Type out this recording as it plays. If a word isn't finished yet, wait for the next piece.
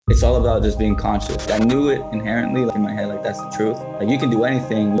It's all about just being conscious. I knew it inherently, like in my head, like that's the truth. Like you can do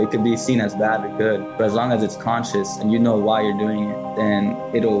anything. It could be seen as bad or good, but as long as it's conscious and you know why you're doing it, then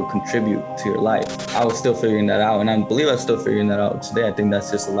it'll contribute to your life. I was still figuring that out, and I believe I'm still figuring that out today. I think that's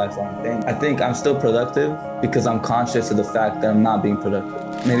just a lifelong thing. I think I'm still productive because I'm conscious of the fact that I'm not being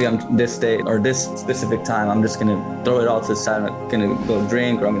productive. Maybe I'm this day or this specific time, I'm just gonna throw it all to the side. I'm gonna go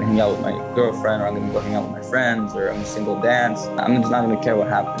drink, or I'm gonna hang out with my girlfriend, or I'm gonna go hang out with my friends, or I'm just gonna go dance. I'm just not gonna care what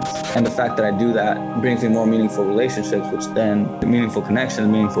happens. And the fact that I do that brings me more meaningful relationships, which then meaningful connections,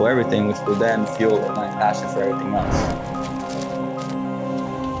 meaningful everything, which will then fuel my passion for everything else.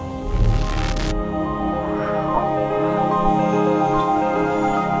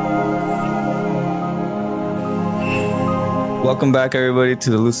 Welcome back, everybody, to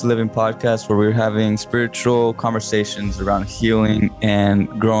the Lucid Living Podcast, where we're having spiritual conversations around healing and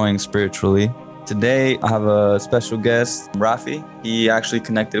growing spiritually. Today, I have a special guest, Rafi. He actually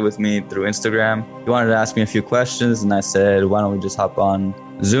connected with me through Instagram. He wanted to ask me a few questions, and I said, why don't we just hop on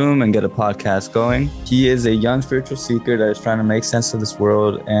Zoom and get a podcast going? He is a young spiritual seeker that is trying to make sense of this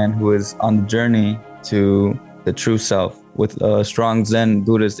world and who is on the journey to the true self with a strong Zen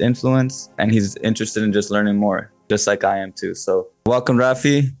Buddhist influence, and he's interested in just learning more, just like I am too. So welcome,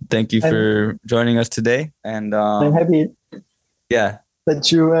 Rafi. Thank you for joining us today. And I'm happy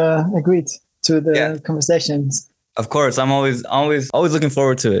that you agreed to the conversations. Of course, I'm always looking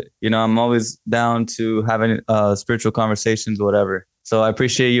forward to it. You know, I'm always down to having spiritual conversations, whatever. So I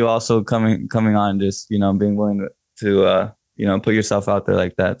appreciate you also coming on, just, you know, being willing to put yourself out there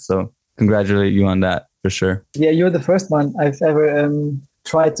like that. So congratulate you on that for sure. Yeah, you're the first one I've ever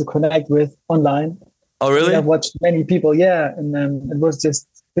tried to connect with online. Oh, really? I've watched many people, and it was just,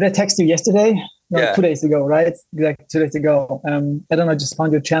 did I text you yesterday? No, 2 days ago, right? Exactly 2 days ago. I don't know, I just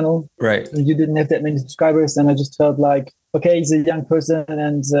found your channel. Right. You didn't have that many subscribers, and I just felt like, okay, he's a young person,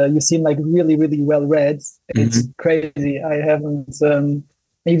 and you seem like really, really well read. It's crazy. I haven't,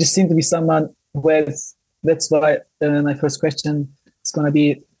 you just seem to be someone who has, that's why my first question is going to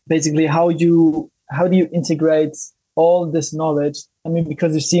be basically how do you integrate all this knowledge? I mean,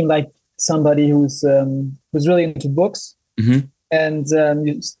 because you seem like somebody who's really into books. Mm-hmm. And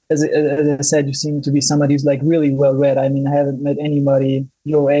as I said, you seem to be somebody who's like really well read. I mean, I haven't met anybody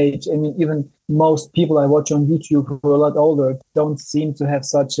your age. I mean, even most people I watch on YouTube who are a lot older don't seem to have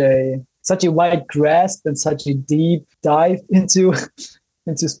such a wide grasp and such a deep dive into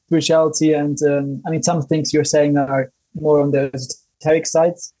spirituality. And I mean, some things you're saying are more on the esoteric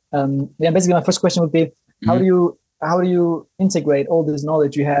side. Basically, my first question would be, how do you integrate all this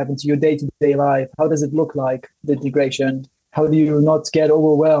knowledge you have into your day-to-day life? How does it look like, the integration? How do you not get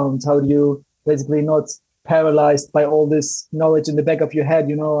overwhelmed? How do you basically not paralyzed by all this knowledge in the back of your head?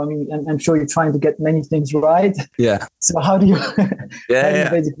 You know, I mean, I'm sure you're trying to get many things right. Yeah. So how do you,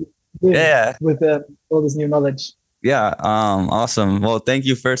 basically live with all this new knowledge? Yeah. Awesome. Well, thank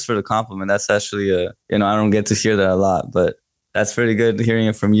you first for the compliment. That's actually I don't get to hear that a lot, but that's pretty good hearing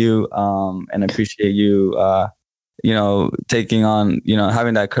it from you. And I appreciate you, taking on,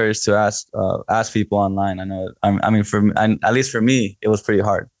 having that courage to ask people online. I know, at least for me, it was pretty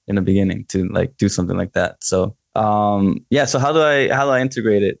hard in the beginning to like do something like that. So, so how do I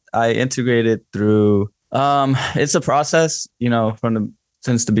integrate it? I integrate it through, it's a process,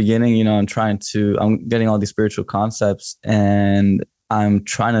 since the beginning, I'm getting all these spiritual concepts and I'm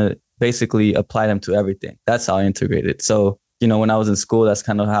trying to basically apply them to everything. That's how I integrate it. So, when I was in school, that's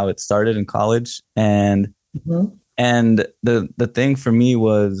kind of how it started in college. And And the thing for me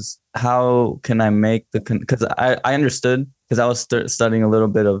was, how can I make because I understood, because I was studying a little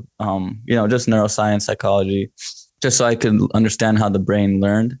bit of, just neuroscience, psychology, just so I could understand how the brain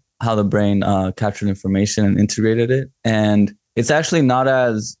learned, how the brain captured information and integrated it. And it's actually not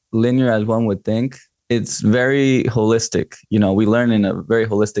as linear as one would think. It's very holistic. We learn in a very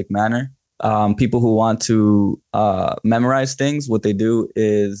holistic manner. People who want to memorize things, what they do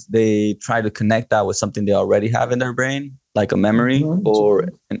is they try to connect that with something they already have in their brain, like a memory or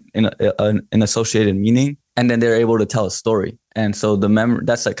an associated meaning, and then they're able to tell a story. And so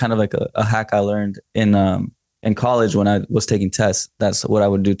that's like kind of like a hack I learned in college when I was taking tests. That's what I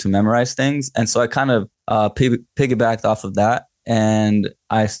would do to memorize things. And so I kind of piggybacked off of that, and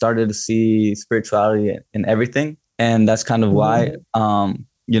I started to see spirituality in everything. And that's kind of why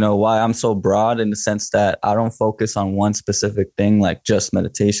why I'm so broad, in the sense that I don't focus on one specific thing, like just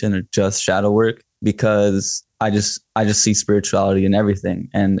meditation or just shadow work, because I just see spirituality in everything,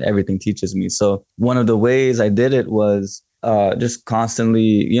 and everything teaches me. So one of the ways I did it was just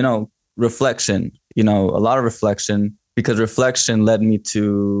constantly, reflection, a lot of reflection, because reflection led me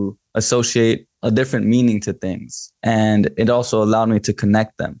to associate a different meaning to things. And it also allowed me to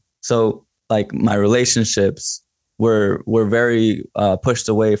connect them. So like my relationships were very pushed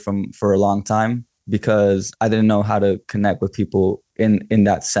away from for a long time because I didn't know how to connect with people in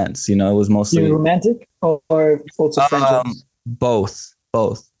that sense. You know, it was mostly romantic or also friendships? Both,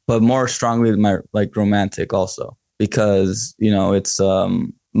 but more strongly my like romantic also because you know it's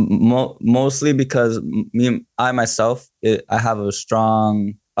mostly because I myself I have a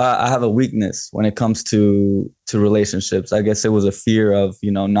strong I have a weakness when it comes to relationships. I guess it was a fear of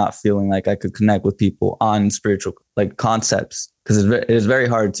not feeling like I could connect with people on spiritual like concepts because it is very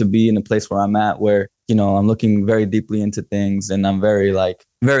hard to be in a place where I'm at where I'm looking very deeply into things and I'm very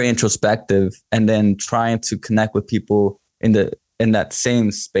introspective and then trying to connect with people in that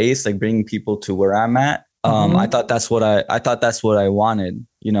same space, like bringing people to where I'm at. I thought that's what I thought that's what I wanted,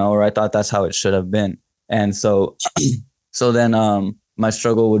 or I thought that's how it should have been. And so then my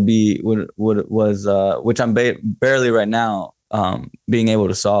struggle was which I'm barely right now being able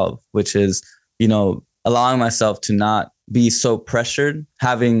to solve, which is allowing myself to not be so pressured,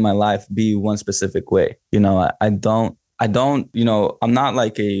 having my life be one specific way. I don't I'm not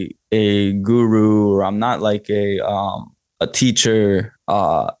like a guru, or I'm not like a teacher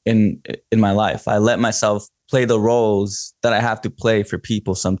in my life. I let myself play the roles that I have to play for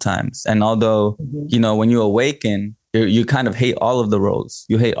people sometimes. And although, when you awaken, you kind of hate all of the roles.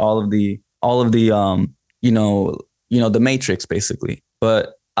 You hate all of the the matrix basically.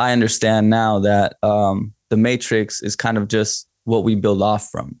 But I understand now that the matrix is kind of just what we build off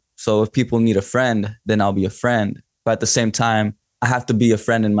from. So if people need a friend, then I'll be a friend. But at the same time, I have to be a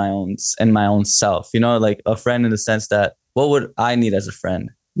friend in my own self, like a friend in the sense that what would I need as a friend?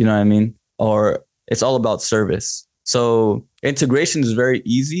 You know what I mean? Or it's all about service. So integration is very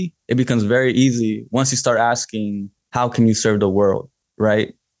easy. It becomes very easy once you start asking, how can you serve the world?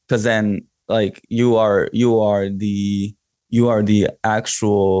 Right? Because then like you are the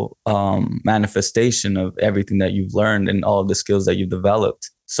actual manifestation of everything that you've learned and all of the skills that you've developed.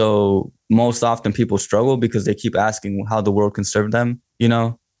 So most often people struggle because they keep asking how the world can serve them,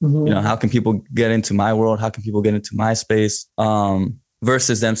 how can people get into my world? How can people get into my space?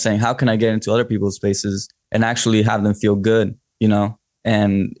 Versus them saying, how can I get into other people's spaces and actually have them feel good,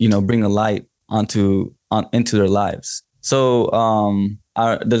 and, bring a light into their lives. So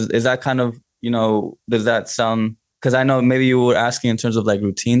is that kind of, does that sound, because I know maybe you were asking in terms of like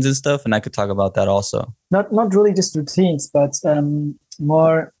routines and stuff, and I could talk about that also. Not really just routines, but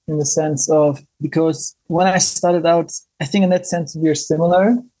more in the sense of, because when I started out, I think in that sense we're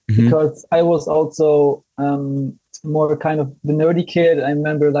similar, because I was also more kind of the nerdy kid. I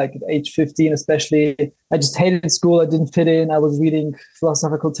remember like at age 15, especially, I just hated school. I didn't fit in. I was reading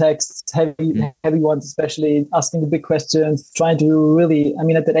philosophical texts, heavy ones, especially asking the big questions, trying to really,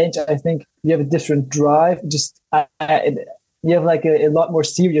 at that age, I think you have a different drive. Just, you have like a lot more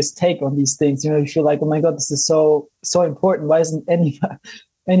serious take on these things. You feel like, oh my God, this is so important. Why isn't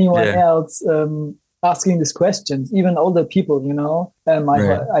anyone else asking these questions? Even older people, I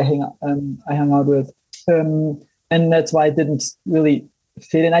hung out with. And that's why I didn't really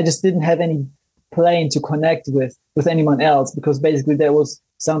fit in. I just didn't have any plane to connect with anyone else, because basically there was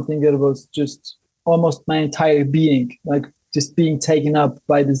something that was just almost my entire being, like just being taken up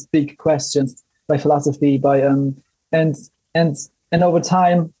by these big questions, by philosophy, by and over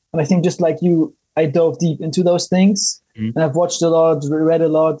time, and I think just like you, I dove deep into those things, and I've watched a lot, read a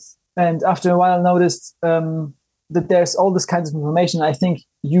lot, and after a while I noticed that there's all this kinds of information. I think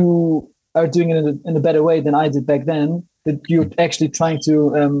you are doing it in a better way than I did back then, that you're actually trying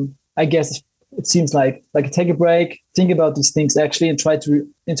to, I guess it seems like take a break, think about these things actually, and try to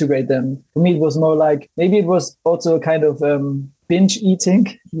integrate them. For me, it was more like, maybe it was also a kind of binge eating,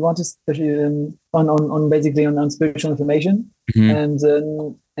 if you want to, especially on basically on spiritual information. And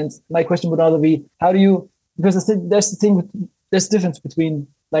my question would rather be, how do you, because there's a difference between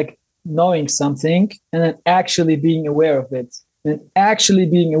like knowing something and then actually being aware of it. And actually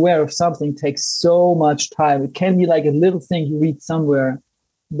being aware of something takes so much time. It can be like a little thing you read somewhere,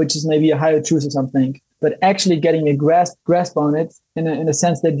 which is maybe a higher truth or something. But actually getting a grasp on it in a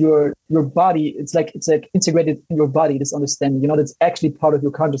sense that your body, it's like integrated in your body, this understanding, that's actually part of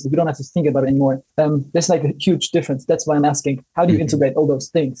your consciousness. You don't have to think about it anymore. There's like a huge difference. That's why I'm asking, how do you integrate all those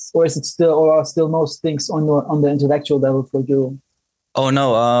things? Or is it are still most things on the intellectual level for you? Oh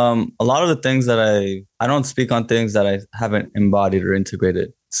no, a lot of the things that I don't speak on things that I haven't embodied or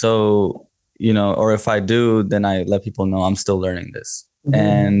integrated. So, or if I do, then I let people know I'm still learning this.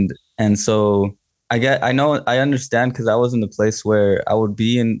 And so I understand, because I was in the place where I would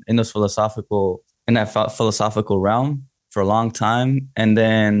be in that philosophical realm for a long time. And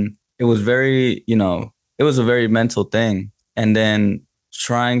then it was very, it was a very mental thing. And then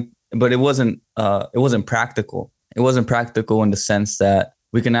but it wasn't practical. It wasn't practical in the sense that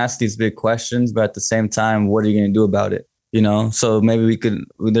we can ask these big questions, but at the same time, what are you going to do about it? So maybe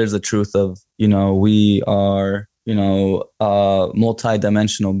there's the truth of, we are,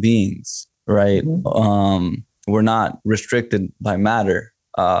 multi-dimensional beings, right? We're not restricted by matter.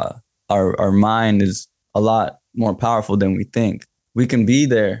 Our mind is a lot more powerful than we think. We can be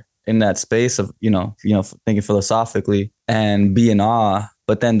there in that space of, thinking philosophically and be in awe,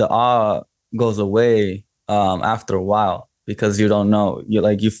 but then the awe goes away after a while because you don't know, you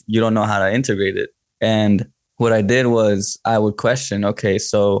don't know how to integrate it. And what I did was I would question, okay,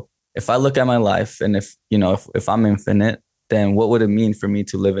 so if I look at my life and if I'm infinite, then what would it mean for me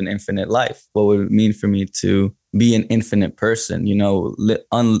to live an infinite life? What would it mean for me to be an infinite person,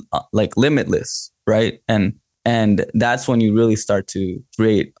 like limitless, right? And that's when you really start to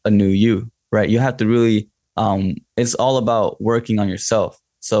create a new you, right? You have to really, it's all about working on yourself.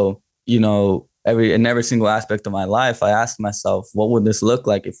 So, in every single aspect of my life, I asked myself, what would this look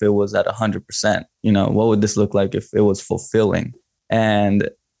like if it was at 100%? What would this look like if it was fulfilling? And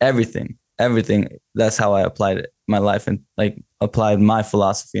everything, that's how I applied it, my life, and like applied my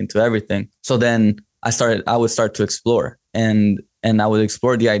philosophy into everything. So then I would start to explore and I would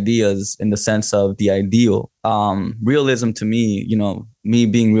explore the ideas in the sense of the ideal. Realism to me, me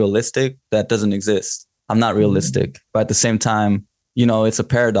being realistic, that doesn't exist. I'm not realistic, but at the same time, it's a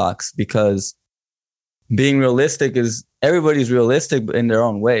paradox because being realistic is everybody's realistic in their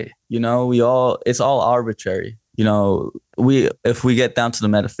own way. It's all arbitrary. If we get down to the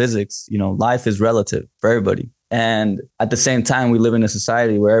metaphysics, life is relative for everybody. And at the same time, we live in a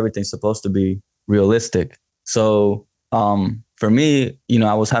society where everything's supposed to be realistic. So, for me,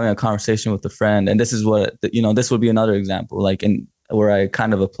 I was having a conversation with a friend, and this is what, this would be another example, like where I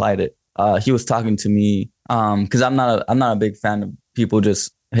kind of applied it. He was talking to me, cause I'm not a big fan of people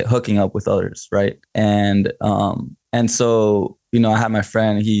just hooking up with others. Right. And so, I had my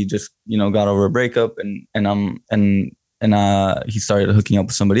friend, he just, got over a breakup and he started hooking up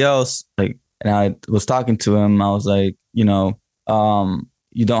with somebody else. Like, and I was talking to him, I was like, you don't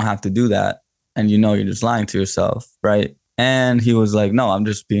have to do that. And, you're just lying to yourself. Right. And he was like, no, I'm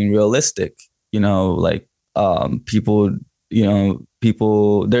just being realistic. People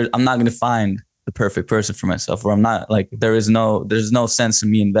there, I'm not going to find the perfect person for myself, or I'm not like, there's no sense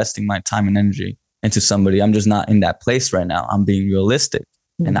in me investing my time and energy into somebody. I'm just not in that place right now. I'm being realistic.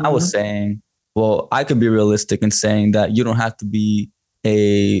 And I was saying, well, I could be realistic in saying that you don't have to be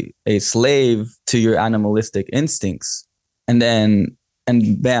a slave to your animalistic instincts. And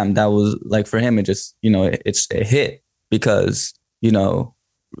bam, that was like, for him, it just, it hit because,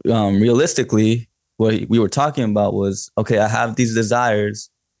 realistically, what we were talking about was, okay, I have these desires.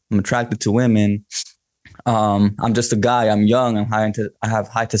 I'm attracted to women. I'm just a guy. I'm young. I have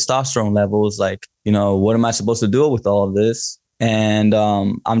high testosterone levels. Like, what am I supposed to do with all of this? And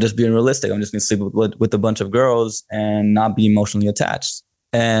I'm just being realistic. I'm just gonna sleep with a bunch of girls and not be emotionally attached.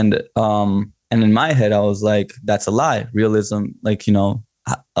 And in my head, I was like, that's a lie. Realism, like,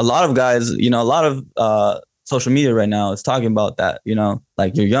 a lot of guys, a lot of social media right now is talking about that,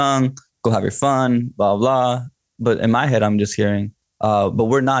 like, you're young, go have your fun, blah, blah. But in my head, I'm just hearing, but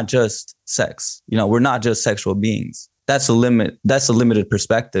we're not just sex. We're not just sexual beings. That's a limited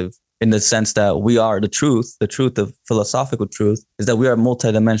perspective in the sense that we are the truth of philosophical truth is that we are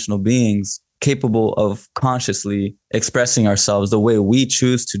multidimensional beings capable of consciously expressing ourselves the way we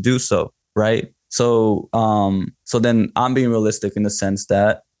choose to do so. Right. So then I'm being realistic in the sense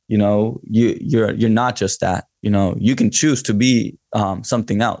that, you're not just that, you can choose to be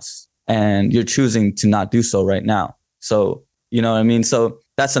something else and you're choosing to not do so right now. So, you know what I mean? So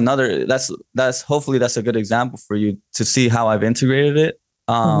that's hopefully that's a good example for you to see how I've integrated it.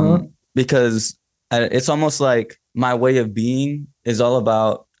 Because it's almost like my way of being is all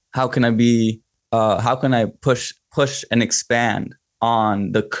about how can I push and expand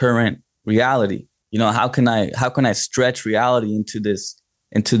on the current reality? How can I stretch reality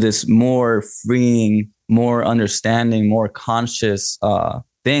into this more freeing, more understanding, more conscious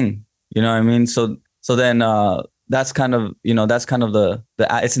thing? You know what I mean? So then that's kind of the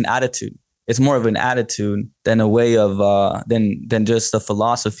it's an attitude. It's more of an attitude than a way of than just a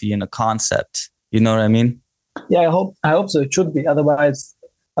philosophy and a concept. You know what I mean? Yeah, I hope so. It should be. Otherwise,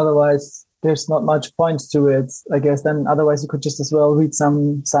 there's not much point to it, I guess. Then otherwise, you could just as well read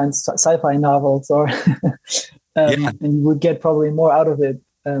some sci-fi novels, or and you would get probably more out of it.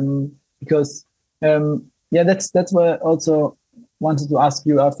 Because that's what I also wanted to ask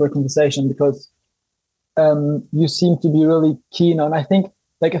you after a conversation, because you seem to be really keen on. I think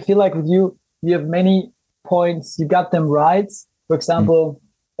like I feel like with you, you have many points. You got them right. For example,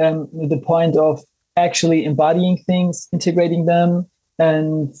 the point of actually embodying things, integrating them,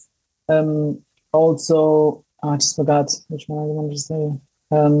 and also I just forgot which one I wanted to say.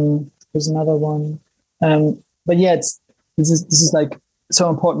 There's another one. But yeah, this is like so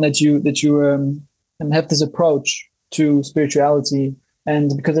important that you have this approach to spirituality,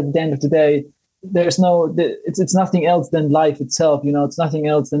 and because at the end of the day, it's nothing else than life itself. It's nothing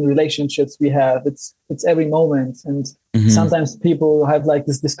else than relationships we have. It's every moment, and sometimes people have like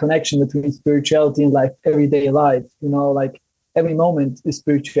this disconnection between spirituality and like everyday life. Like every moment is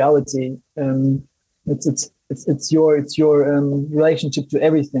spirituality. It's your relationship to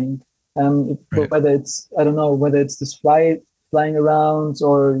everything. Right. Whether it's, I don't know, whether it's this flying around,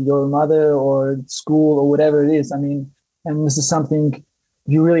 or your mother, or school, or whatever it is. I mean, and this is something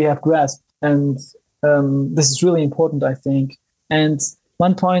you really have grasped, and this is really important, I think. And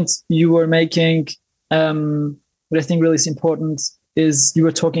one point you were making, what I think really is important, is you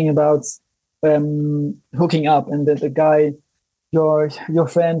were talking about hooking up, and that the guy, your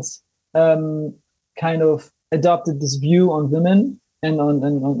friend, kind of adopted this view on women and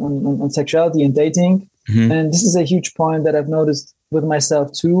on sexuality and dating. And this is a huge point that I've noticed with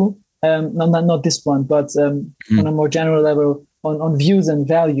myself too. Not this one, but on a more general level, on views and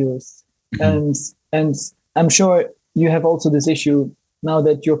values. And I'm sure you have also this issue now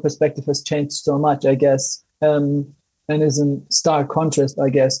that your perspective has changed so much, I guess, and is in stark contrast, I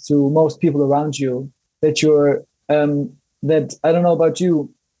guess, to most people around you. That you're that I don't know about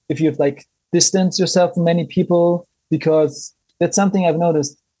you, if you've like distanced yourself from many people, because that's something I've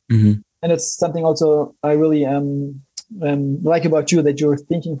noticed. And it's something also I really like about you, that you're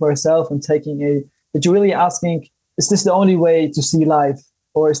thinking for yourself and that you're really asking, is this the only way to see life?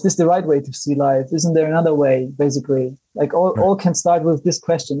 Or is this the right way to see life? Isn't there another way, basically? Like all can start with this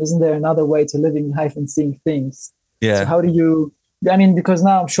question. Isn't there another way to living life and seeing things? Yeah. So how do you, I mean, because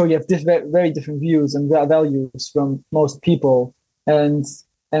now I'm sure you have very different views and values from most people. And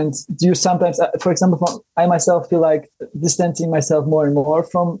do you sometimes, for example, I myself feel like distancing myself more and more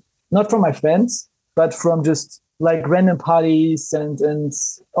from, not from my friends, but from just like random parties and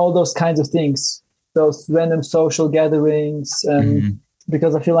all those kinds of things, those random social gatherings,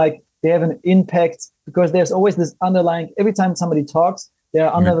 because I feel like they have an impact, because there's always this underlying, every time somebody talks, there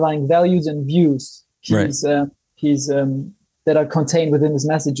are underlying values and views that are contained within his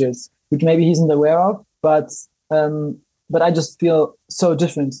messages, which maybe he isn't aware of, but I just feel so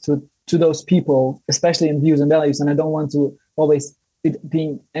different to those people, especially in views and values, and I don't want to always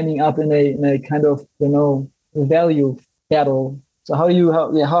ending up in a kind of value battle. So how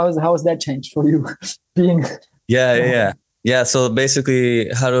has that changed for you? Being yeah. So basically,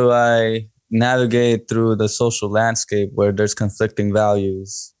 how do I navigate through the social landscape where there's conflicting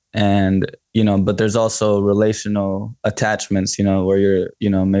values, and but there's also relational attachments, where you're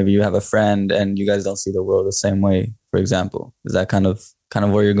maybe you have a friend and you guys don't see the world the same way, for example. Is that kind of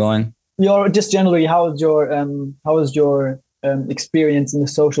where you're going? Just generally, how is your experience in the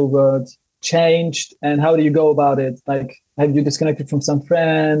social world changed, and how do you go about it? Like, have you disconnected from some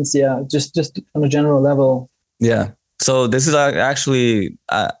friends? Yeah, just on a general level. Yeah. So this is actually,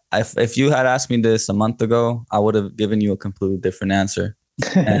 if you had asked me this a month ago, I would have given you a completely different answer.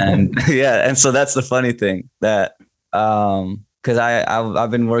 And and so that's the funny thing, that because I've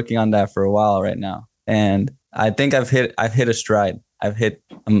been working on that for a while right now, and I think I've hit a stride. I've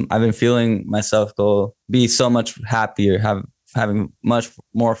been feeling myself be so much happier, having much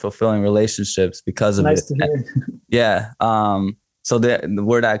more fulfilling relationships because of nice it. To hear. Yeah. So the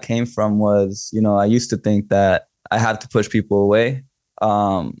word I came from was, I used to think that I had to push people away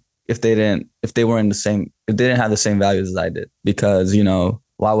if they didn't have the same values as I did, because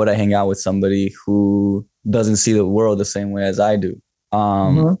why would I hang out with somebody who doesn't see the world the same way as I do?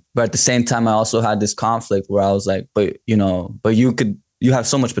 But at the same time, I also had this conflict where I was like, but you have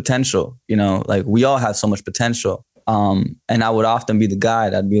so much potential, like we all have so much potential. And I would often be the guy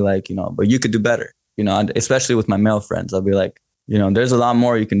that'd be like, but you could do better, especially with my male friends. I'll be like, there's a lot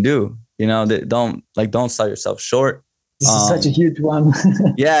more you can do, don't sell yourself short. This is such a huge one.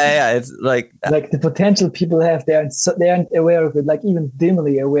 Yeah. It's like the potential people have, they aren't aware of it, like even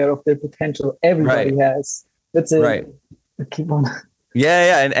dimly aware of their potential everybody has. That's it. Right. Keep on.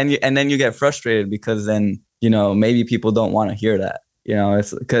 Yeah. And then you get frustrated because then, maybe people don't want to hear that,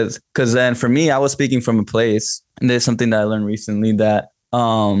 it's because then for me, I was speaking from a place, and there's something that I learned recently that,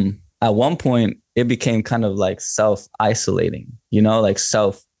 at one point it became kind of like self-isolating,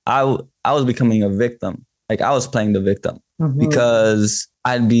 I was becoming a victim. Like I was playing the victim because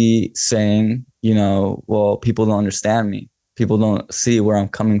I'd be saying, well, people don't understand me. people don't see where I'm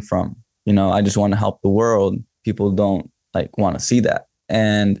coming from. You know, I just want to help the world. People don't like want to see that.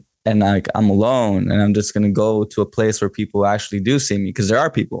 And like I'm alone and I'm just going to go to a place where people actually do see me, because there are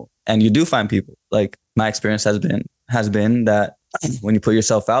people and you do find people. Like my experience has been that when you put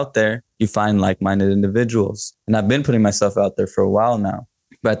yourself out there, you find like-minded individuals. And I've been putting myself out there for a while now.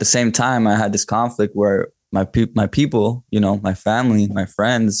 But at the same time, I had this conflict where my people, you know, my family, my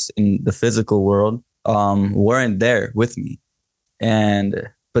friends in the physical world, weren't there with me.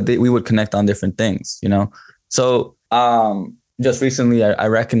 But we would connect on different things, you know? So, just recently I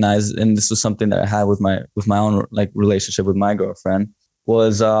recognized, and this was something that I had with my own like relationship with my girlfriend,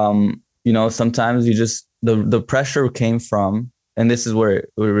 was, you know, sometimes you just, the pressure came from, and this is where it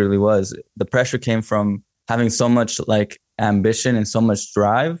really was. The pressure came from having so much like ambition and so much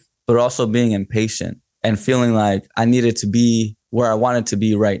drive, but also being impatient and feeling like I needed to be where I wanted to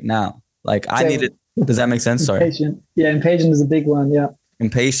be right now. Like I needed, does that make sense? Sorry. Impatient. Yeah. Impatient is a big one. Yeah.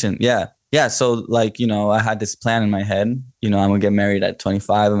 Impatient. Yeah. Yeah. So like, you know, I had this plan in my head, you know, I'm going to get married at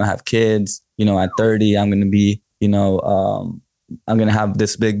 25. I'm going to have kids, you know, at 30, I'm going to be, you know, I'm going to have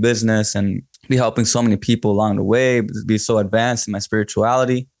this big business and be helping so many people along the way, be so advanced in my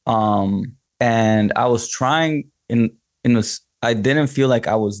spirituality. And I was trying I didn't feel like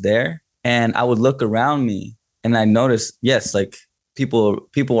I was there, and I would look around me and I noticed, yes, like people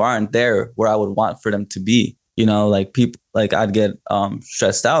aren't there where I would want for them to be, you know, like people, like I'd get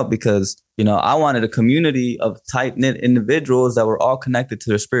stressed out because, you know, I wanted a community of tight knit individuals that were all connected to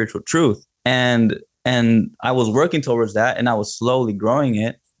their spiritual truth. And I was working towards that and I was slowly growing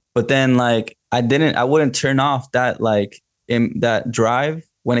it. But then like, I wouldn't turn off that, like that drive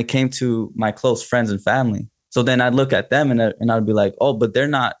when it came to my close friends and family. So then I'd look at them and I'd be like, oh, but they're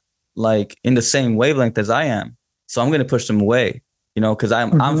not like in the same wavelength as I am. So I'm going to push them away, you know, because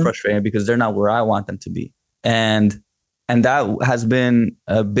I'm frustrated because they're not where I want them to be. And that has been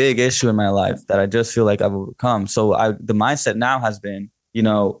a big issue in my life that I just feel like I've overcome. So the mindset now has been, you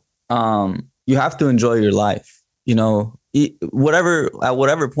know, you have to enjoy your life, you know, at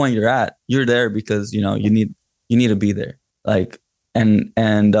whatever point you're at, you're there because, you know, you need to be there. Like, and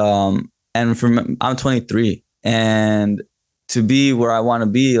I'm 23, and to be where I want to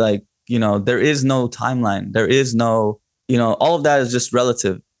be, like, you know, there is no timeline. There is no, you know, all of that is just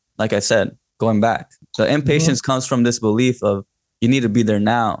relative. Like I said, going back, the impatience comes from this belief of you need to be there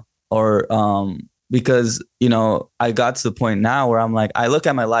now, or because, you know, I got to the point now where I'm like, I look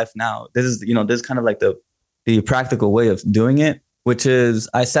at my life now. This is kind of like the practical way of doing it, which is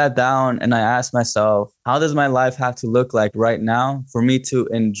I sat down and I asked myself, how does my life have to look like right now for me to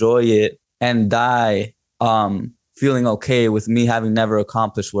enjoy it and die feeling okay with me having never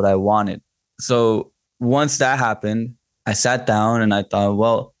accomplished what I wanted? So once that happened, I sat down and I thought,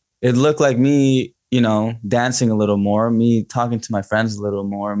 well, it looked like me, you know, dancing a little more, me talking to my friends a little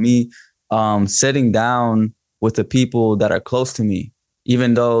more, me sitting down with the people that are close to me,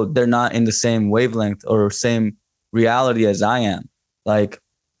 even though they're not in the same wavelength or same reality as I am. Like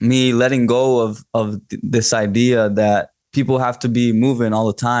me letting go of this idea that people have to be moving all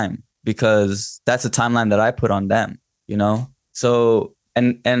the time because that's the timeline that I put on them, you know? So,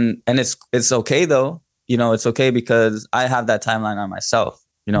 and it's okay though, you know, it's okay because I have that timeline on myself,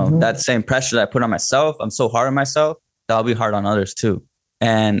 you know, that same pressure that I put on myself. I'm so hard on myself, that'll be hard on others too.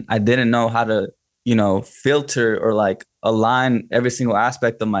 And I didn't know how to, you know, filter or like align every single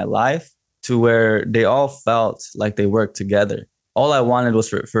aspect of my life to where they all felt like they worked together. All I wanted was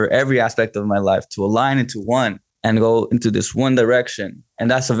for every aspect of my life to align into one and go into this one direction. And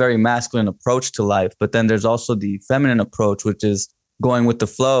that's a very masculine approach to life. But then there's also the feminine approach, which is going with the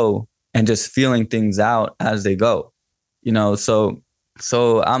flow and just feeling things out as they go, you know? So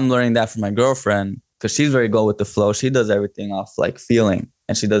I'm learning that from my girlfriend because she's very go with the flow. She does everything off like feeling,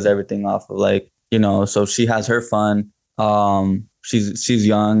 and she does everything off of like, you know, so she has her fun. She's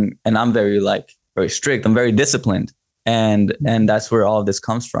young, and I'm very strict. I'm very disciplined. And that's where all of this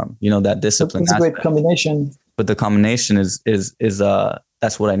comes from, you know, that discipline. It's a great combination. But the combination is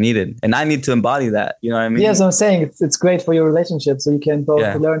that's what I needed, and I need to embody that. You know what I mean? Yes, I'm saying it's great for your relationship, so you can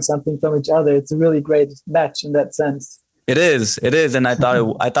both learn something from each other. It's a really great match in that sense. It is, and I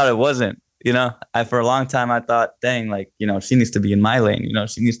thought it wasn't. You know, for a long time I thought, dang, like, you know, she needs to be in my lane. You know,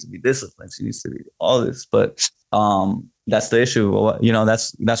 she needs to be disciplined. She needs to be all this, but that's the issue. You know,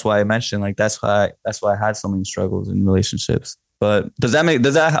 that's why I mentioned, like, that's why I had so many struggles in relationships. But does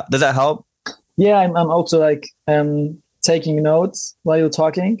that help? Yeah, I'm also like taking notes while you're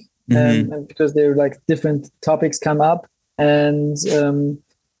talking, and because there are like different topics come up, and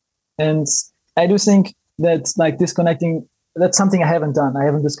I do think that like disconnecting that's something I haven't done. I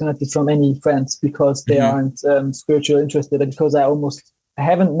haven't disconnected from any friends because they Mm-hmm. aren't spiritually interested, and because I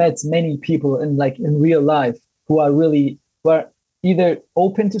haven't met many people in real life who are either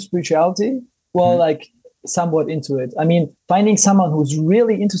open to spirituality or Mm-hmm. like somewhat into it. I mean, finding someone who's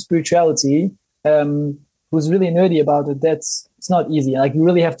really into spirituality, who's really nerdy about it, it's not easy. Like you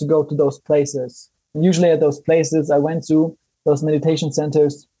really have to go to those places. And usually at those places I went to, those meditation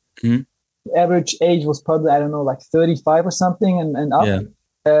centers, Mm-hmm. average age was probably, I don't know, like 35 or something and up.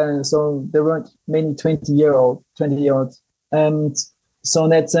 Yeah. So there weren't many 20-year-olds. And so in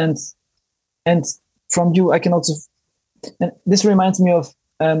that sense, and from you, I can also, and this reminds me of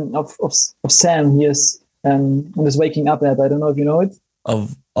Sam. He is on this Waking Up app. I don't know if you know it. Of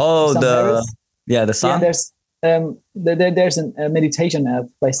Sam Harris. the Yeah, song. there's a meditation app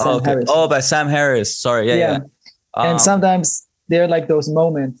by Oh, Sam okay. Harris. Oh, by Sam Harris. Sorry. Yeah, Yeah, yeah. and Um, sometimes they're like those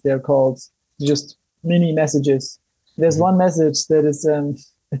moments. They're called just mini messages. There's mhm. one message that is,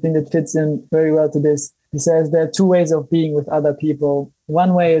 I think that fits in very well to this. He says there are two ways of being with other people.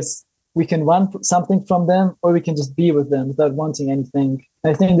 One way is we can want something from them, or we can just be with them without wanting anything.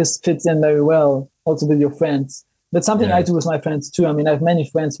 I think this fits in very well also with your friends. That's something I Yeah. do with my friends too. I mean, I have many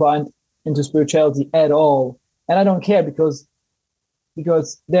friends who aren't into spirituality at all, and I don't care because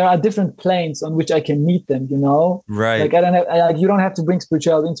there are different planes on which I can meet them, you know? Like Right. I don't have like you don't have to bring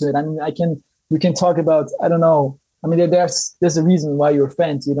spirituality into it. I mean, we can talk about, I don't know. I mean, there's a reason why you're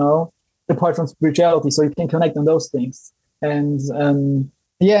friends, you know, apart from spirituality, so you can connect on those things. And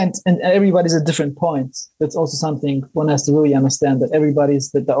yeah, and everybody's at different points. That's also something one has to really understand, that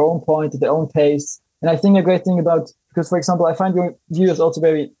everybody's at their own point, at their own pace. And I think a great thing about, because for example, I find your videos also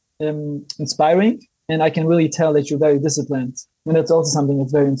very inspiring, and I can really tell that you're very disciplined. And that's also something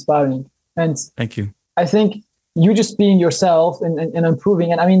that's very inspiring. And Thank you. I think you just being yourself and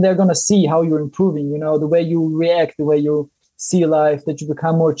improving. And I mean, they're going to see how you're improving, you know, the way you react, the way you see life, that you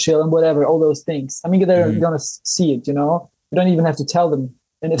become more chill and whatever, all those things. I mean, they're Hmm. going to see it, you know, you don't even have to tell them.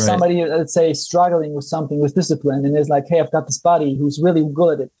 And if Right. somebody, let's say, struggling with something with discipline and is like, hey, I've got this buddy who's really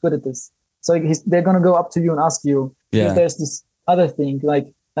good at this. So they're going to go up to you and ask you. If Yeah. there's this other thing, like,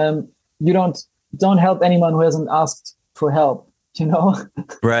 you don't help anyone who hasn't asked for help, you know.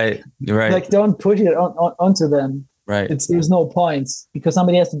 Right. Right. Like don't push it onto them. Right. There's no point, because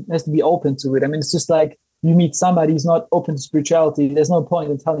somebody has to be open to it. I mean, it's just like you meet somebody who's not open to spirituality. There's no point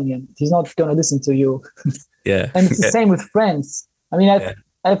in telling him. He's not going to listen to you. Yeah. And it's the Yeah. same with friends. I mean, Yeah.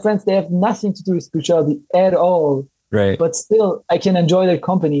 I have friends, they have nothing to do with spirituality at all, Right. but still I can enjoy their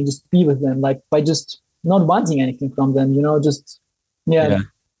company and just be with them, like by just not wanting anything from them, you know, just, yeah. Yeah.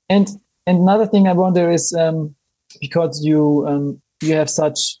 And another thing I wonder is, because you have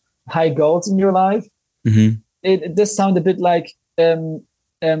such high goals in your life, Hmm. it does sound a bit like, do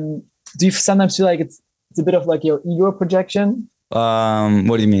you sometimes feel like it's a bit of like your ego projection?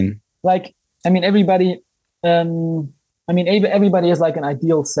 What do you mean? Like, I mean, everybody has like an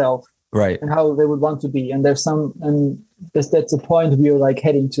ideal self Right. and how they would want to be, and that's a point we are like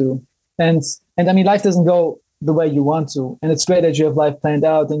heading to, and I mean, life doesn't go the way you want to, and it's great that you have life planned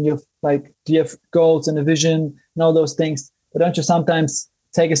out and you have goals and a vision and all those things, but don't you sometimes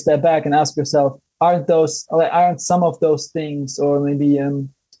take a step back and ask yourself, aren't some of those things, or maybe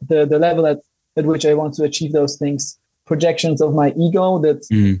the level at which I want to achieve those things, projections of my ego that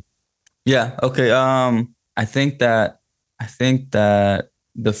Mhm. Yeah. Okay. I think that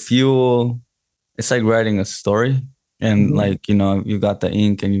the fuel, it's like writing a story, and Mhm. like, you know, you got the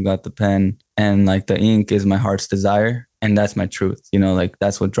ink and you got the pen, and like the ink is my heart's desire, and that's my truth. You know, like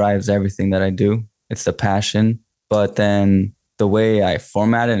that's what drives everything that I do. It's the passion, but then the way I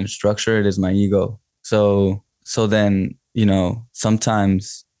format it and structure it is my ego. So then, you know,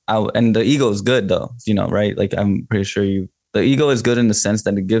 sometimes and the ego is good though, you know, right? Like I'm pretty sure the ego is good in the sense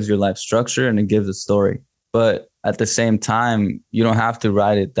that it gives your life structure and it gives a story. But at the same time, you don't have to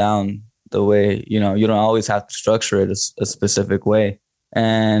write it down the way, you know, you don't always have to structure it a specific way.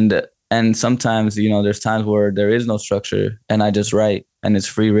 And sometimes, you know, there's times where there is no structure and I just write and it's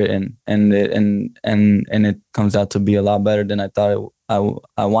free written, and it comes out to be a lot better than I thought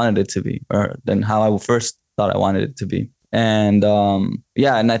I wanted it to be, or than how I first thought I wanted it to be. And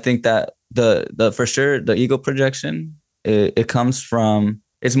yeah, and I think that the for sure the ego projection, it comes from,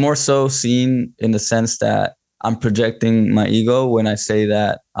 it's more so seen in the sense that I'm projecting my ego when I say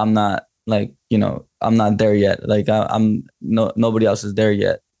that I'm not, like, you know, I'm not there yet. Like I'm no, nobody else is there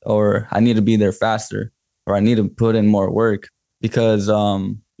yet, or I need to be there faster, or I need to put in more work, because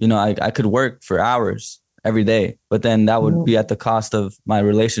you know, I could work for hours every day, but then that would be at the cost of my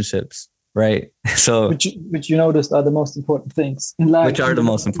relationships, right? So which you noticed are the most important things in life. which are the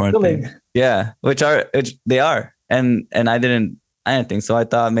most important things. Yeah, which they are. and I didn't think so. I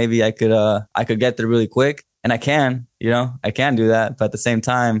thought maybe I could get there really quick, and I can, I can do that. But at the same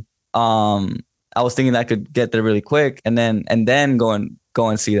time, I was thinking that I could get there really quick and then go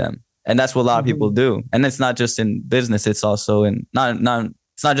and see them. And that's what a lot of people do. And it's not just in business. It's also in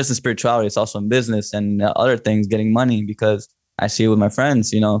it's not just in spirituality. It's also in business and other things, getting money, because I see it with my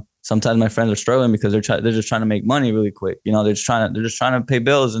friends, sometimes my friends are struggling because they're just trying to make money really quick. They're just trying to pay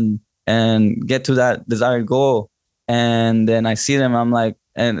bills and get to that desired goal. And then I see them, I'm like,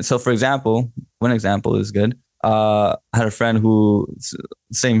 and so for example, one example is good. I had a friend who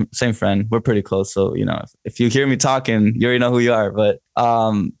same friend. We're pretty close. So, if you hear me talking, you already know who you are. But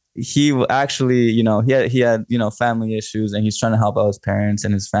he actually, he had, family issues, and he's trying to help out his parents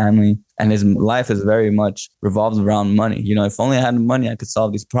and his family. And his life is very much revolves around money. If only I had money, I could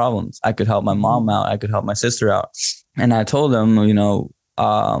solve these problems. I could help my mom out. I could help my sister out. And I told him,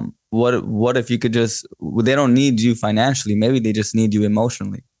 what if you could they don't need you financially. Maybe they just need you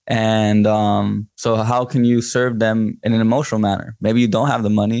emotionally. And so how can you serve them in an emotional manner? Maybe you don't have the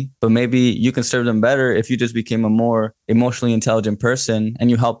money, but maybe you can serve them better if you just became a more emotionally intelligent person and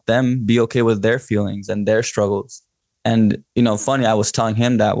you help them be okay with their feelings and their struggles. And, funny, I was telling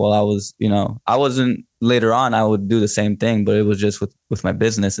him that while I was, I wasn't later on, I would do the same thing, but it was just with my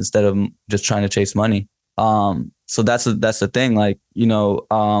business instead of just trying to chase money. So that's the thing. Like,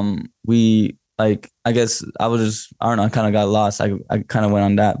 I guess I don't know, I kind of got lost. I kind of went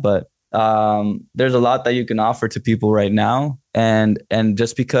on that, but there's a lot that you can offer to people right now. And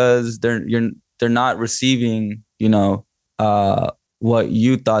just because they're not receiving, what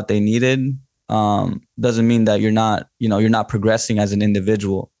you thought they needed, doesn't mean that you're not progressing as an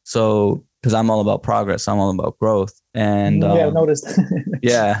individual. So, because I'm all about progress, I'm all about growth. And yeah, I've noticed.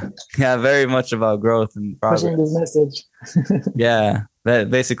 yeah, very much about growth and progress. Pushing this message. Yeah, that's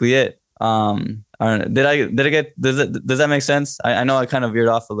basically it. Did I get, does that make sense? I know I kind of veered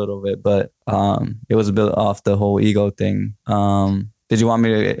off a little bit, but it was a bit off the whole ego thing. Did you want me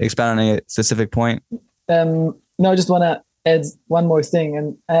to expand on a specific point? No, I just want to add one more thing,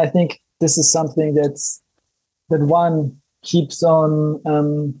 and I think this is something that one keeps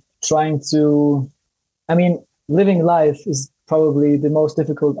on trying to. I mean, living life is probably the most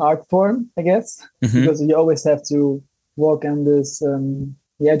difficult art form, I guess, because you always have to walk on this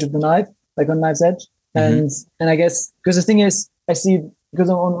the edge of the knife, like on knife's edge. And I guess, because the thing is, I see, because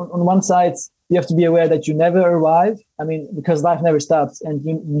on one side, you have to be aware that you never arrive. I mean, because life never stops and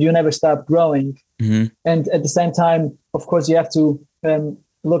you never stop growing. And at the same time, of course, you have to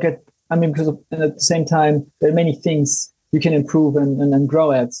look at, because at the same time, there are many things you can improve and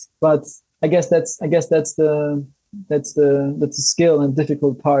grow at. But I guess that's the skill and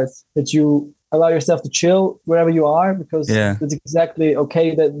difficult part, that you allow yourself to chill wherever you are, because it's exactly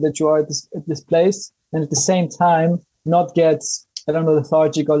okay that you are at this place. And at the same time, not get,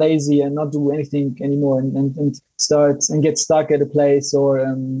 lethargic or lazy and not do anything anymore and start and get stuck at a place, or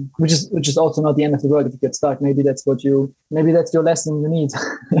which is also not the end of the road. If you get stuck, maybe that's your lesson you need.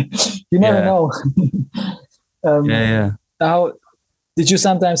 You never know. How did you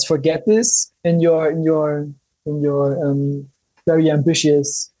sometimes forget this in your very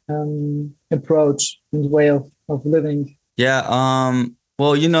ambitious approach and way of living? Well,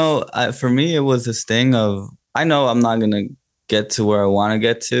 for me, it was this thing of, I know I'm not gonna get to where I want to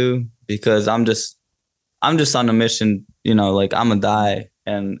get to, because I'm just on a mission, like I'm gonna die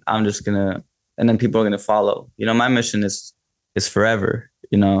and I'm just gonna, and then people are gonna follow. My mission is forever,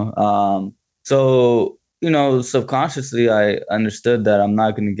 so subconsciously I understood that I'm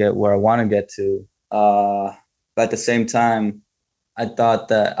not gonna get where I want to get to, but at the same time I thought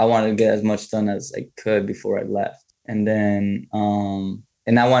that I wanted to get as much done as I could before I left. And then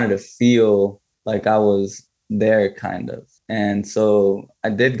and I wanted to feel like I was there, kind of. And so I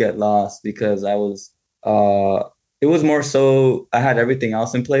did get lost, because I was it was more so I had everything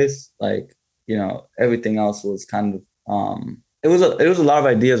else in place. Like, everything else was kind of it was a lot of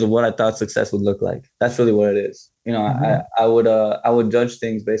ideas of what I thought success would look like. That's really what it is. I would judge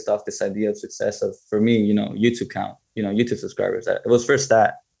things based off this idea of success of, for me, YouTube count, YouTube subscribers. It was first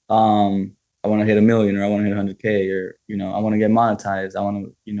that I want to hit 1 million, or I want to hit 100K, or, I want to get monetized. I want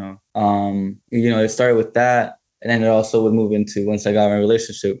to, it started with that. And then it also would move into, once I got my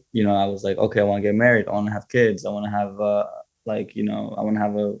relationship, I was like, okay, I want to get married. I want to have kids. I want to have, I want to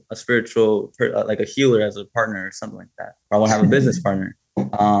have a spiritual, like a healer as a partner or something like that. Or I want to have a business partner.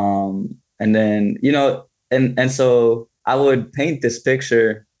 And then, and so I would paint this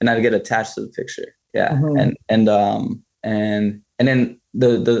picture and I'd get attached to the picture. Yeah. And then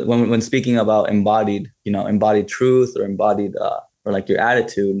when speaking about embodied truth, or embodied, or like your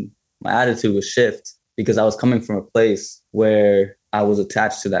attitude, my attitude would shift, because I was coming from a place where I was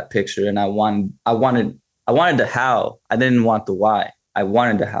attached to that picture, and I wanted the how. I didn't want the why. I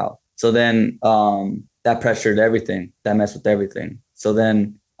wanted the how. So then that pressured everything. That messed with everything. So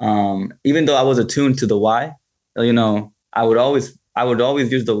then even though I was attuned to the why, you know, I would always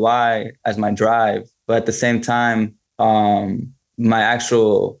use the why as my drive, but at the same time, my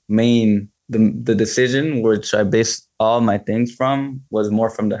actual main the decision which I based all my things from was more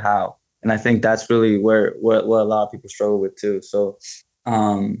from the how. And I think that's really where what a lot of people struggle with too. So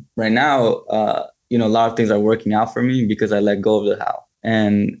right now, you know, a lot of things are working out for me because I let go of the how.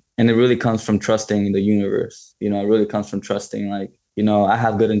 And it really comes from trusting the universe. You know, it really comes from trusting, like, you know, I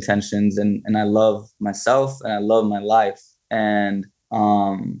have good intentions, and I love myself and I love my life. And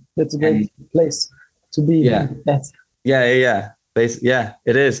that's a great place to be. Yeah. Yeah,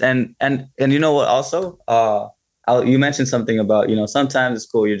 it is. And you know what, also, you mentioned something about, you know, sometimes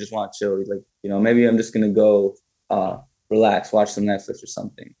it's cool, you just want to chill. Like, you know, maybe I'm just gonna go relax, watch some Netflix or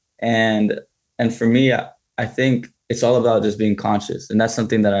something. And for me, I think it's all about just being conscious. And that's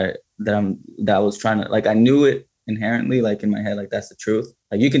something that I was trying to, like, I knew it inherently, like in my head, like that's the truth.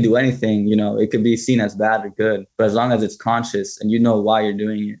 Like you can do anything, you know, it could be seen as bad or good, but as long as it's conscious and you know why you're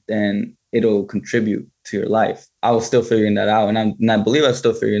doing it, then it'll contribute to your life. I was still figuring that out, and I believe I'm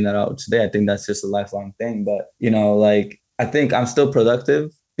still figuring that out today. I think that's just a lifelong thing. But, you know, like, I think I'm still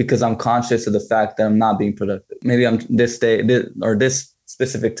productive because I'm conscious of the fact that I'm not being productive. Maybe I'm this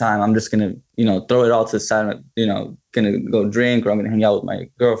specific time, I'm just gonna, you know, throw it all to the side. You know, gonna go drink, or I'm gonna hang out with my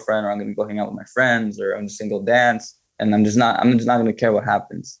girlfriend, or I'm gonna go hang out with my friends, or I'm just gonna go dance, and I'm just not gonna care what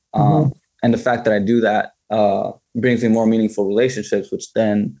happens. And the fact that I do that brings me more meaningful relationships, which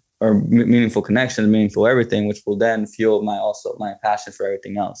then, or meaningful connections, meaningful everything, which will then fuel my passion for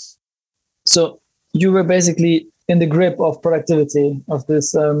everything else. So you were basically in the grip of productivity of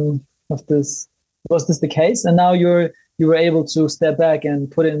this. Was this the case? And now you were able to step back and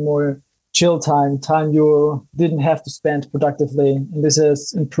put in more chill time you didn't have to spend productively, and this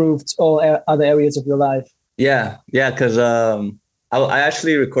has improved all other areas of your life. Yeah, because I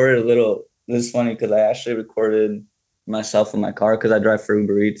actually recorded a little. This is funny because I actually recorded myself in my car because I drive for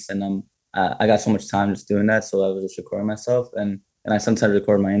Uber Eats, and I got so much time just doing that, so I was just recording myself, and I sometimes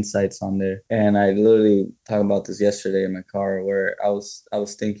record my insights on there. And I literally talked about this yesterday in my car, where I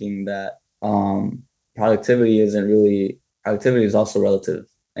was thinking that productivity is also relative,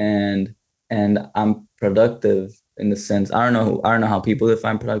 and I'm productive in the sense, I don't know how people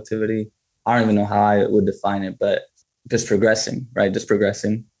define productivity. I don't even know how I would define it, but just progressing, right? Just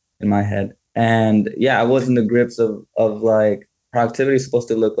progressing in my head. And yeah, I was in the grips of like, productivity is supposed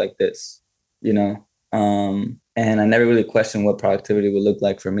to look like this, you know? And I never really questioned what productivity would look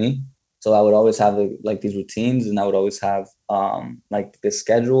like for me. So I would always have like these routines, and I would always have like this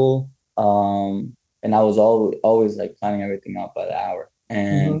schedule. And I was always like planning everything out by the hour.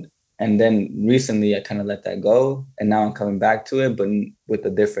 And then recently I kind of let that go, and now I'm coming back to it, but with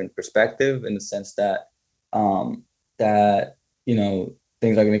a different perspective, in the sense that that, you know,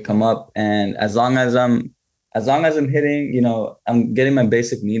 things are going to come up, and as long as I'm hitting, you know, I'm getting my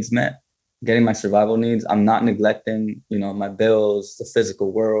basic needs met, getting my survival needs, I'm not neglecting, you know, my bills, the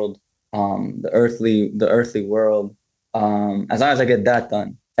physical world, the earthly world. As long as I get that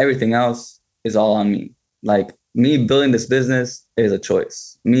done, everything else is all on me. Like, me building this business is a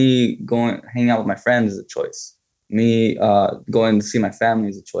choice. Me going hang out with my friends is a choice. Me going to see my family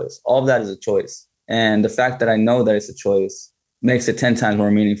is a choice. All of that is a choice. And the fact that I know that it's a choice makes it 10 times more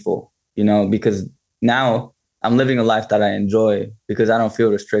meaningful, you know, because now I'm living a life that I enjoy, because I don't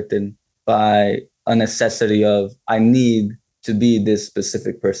feel restricted by a necessity of, I need to be this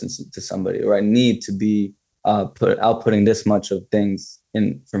specific person to somebody, or I need to be outputting this much of things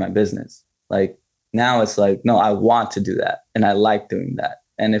in for my business. Like, now it's like, no, I want to do that, and I like doing that.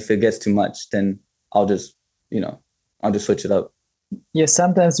 And if it gets too much, then I'll just switch it up. Yes,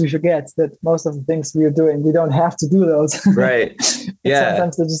 sometimes we forget that most of the things we are doing, we don't have to do those. Right. Yeah.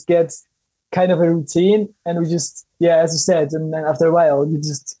 Sometimes they just get kind of a routine, and we just, as you said, and then after a while, you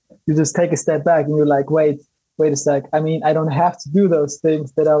just take a step back, and you're like, wait a sec. I mean, I don't have to do those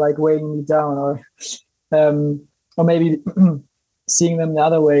things that are like weighing me down, or maybe seeing them the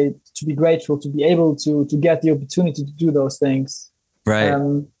other way, to be grateful, to be able to get the opportunity to do those things. Right.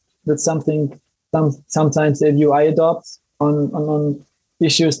 That's something sometimes I adopt on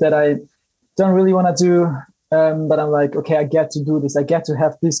issues that I don't really want to do. But I'm like, okay, I get to do this. I get to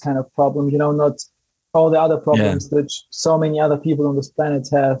have this kind of problem, you know, not all the other problems that so many other people on this planet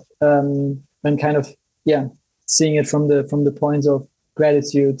have. And kind of, seeing it from the point of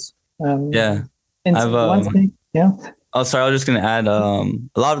gratitude. And I've, one thing, Oh, sorry. I was just gonna add.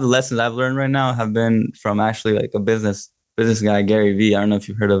 A lot of the lessons I've learned right now have been from actually like a business guy, Gary Vee. I don't know if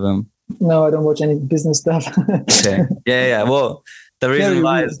you've heard of him. No, I don't watch any business stuff. Okay. Yeah, yeah. Well, the reason Gary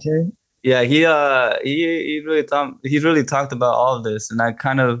why Vee, is okay. yeah, he really talked about all of this, and I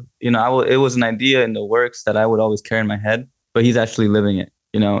kind of it was an idea in the works that I would always carry in my head, but he's actually living it,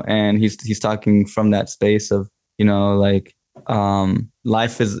 and he's talking from that space of like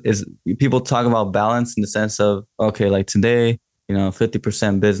life is people talk about balance in the sense of okay, like today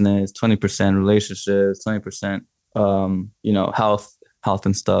 50% business, 20% relationships, 20% health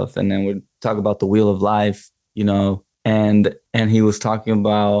and stuff, and then we talk about the wheel of life, and he was talking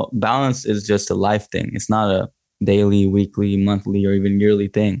about balance is just a life thing. It's not a daily, weekly, monthly, or even yearly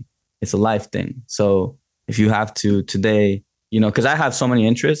thing. It's a life thing. So if you have to today, because I have so many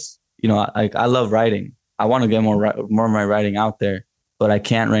interests, I love writing. I want to get more of my writing out there, but I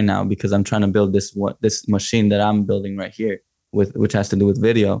can't right now because I'm trying to build this machine that I'm building right here which has to do with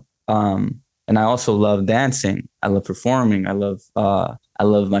video. And I also love dancing. I love performing. I love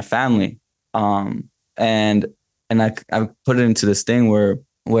my family. And I put it into this thing where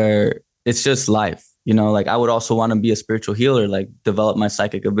it's just life, like I would also want to be a spiritual healer, like develop my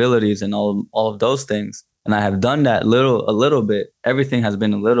psychic abilities and all of those things. And I have done that a little bit. Everything has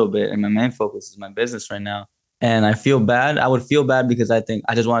been a little bit, and my main focus is my business right now. And I feel bad. I would feel bad because I think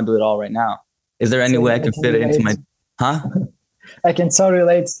I just want to do it all right now. Is there any way Same, I I can can fit it into relate. my, huh? I can so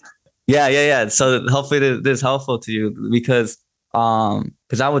relate. Yeah, yeah, yeah. So hopefully this is helpful to you because I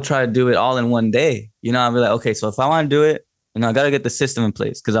would try to do it all in one day. I'd be like, okay, so if I want to do it, I got to get the system in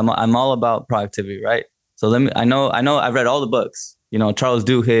place because I'm all about productivity, right? So I know I've read all the books, Charles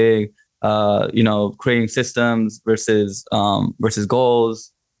Duhigg, creating systems versus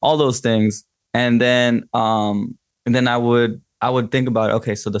goals, all those things. And then I would think about,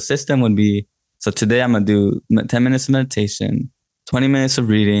 okay, so the system would be, so today I'm gonna do 10 minutes of meditation, 20 minutes of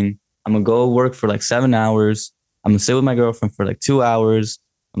reading. I'm gonna go work for like 7 hours. I'm gonna sit with my girlfriend for like 2 hours.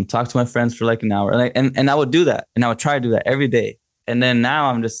 I'm gonna talk to my friends for like an hour. And I would do that. And I would try to do that every day. And then now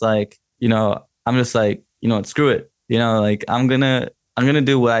I'm just like, screw it. Like I'm gonna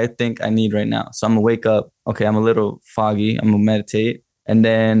do what I think I need right now. So I'm gonna wake up. Okay, I'm a little foggy. I'm gonna meditate. And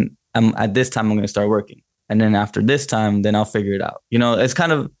then at this time I'm gonna start working. And then after this time, then I'll figure it out. It's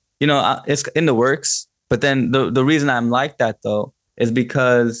kind of, it's in the works. But then the reason I'm like that though is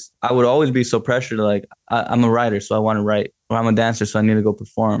because I would always be so pressured. Like I'm a writer, so I want to write, or I'm a dancer, so I need to go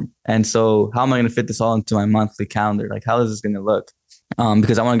perform. And so how am I going to fit this all into my monthly calendar? Like how is this going to look?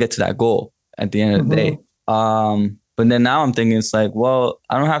 Because I want to get to that goal at the end of the day. Mhm. But then now I'm thinking it's like, well,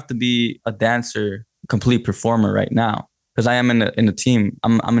 I don't have to be a dancer, complete performer right now because I am in a team.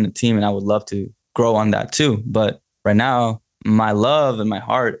 I'm in a team, and I would love to grow on that too. But right now, my love and my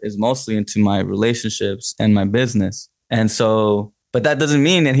heart is mostly into my relationships and my business. And so, but that doesn't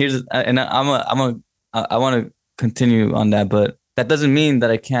mean, and here's, and I want to continue on that, but that doesn't mean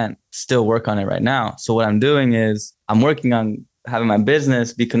that I can't still work on it right now. So what I'm doing is I'm working on having my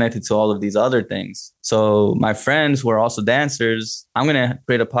business be connected to all of these other things. So my friends who are also dancers, I'm going to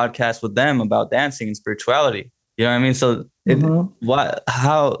create a podcast with them about dancing and spirituality. You know what I mean? So Mhm.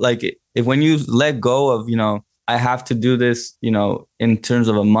 how, like, if when you let go of, I have to do this, in terms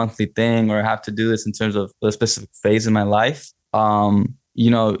of a monthly thing, or I have to do this in terms of a specific phase in my life. When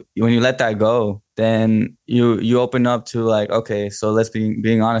you let that go, then you open up to like, okay, so let's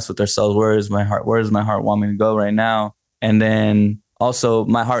being honest with ourselves. Where does my heart want me to go right now? And then also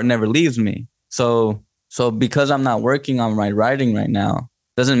my heart never leaves me. So because I'm not working on my writing right now,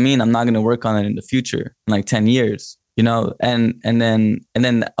 doesn't mean I'm not going to work on it in the future, in like 10 years, and then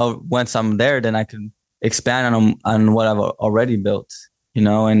once I'm there, then I can expand on what I've already built,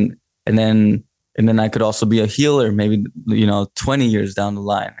 and and then and then I could also be a healer, maybe 20 years down the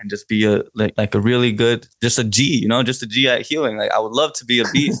line, and just be like a really good, just a G, just a G at healing. Like I would love to be a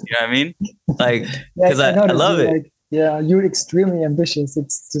beast, you know what I mean? Like Yeah, because I I noticed love you it. like, yeah, you're extremely ambitious.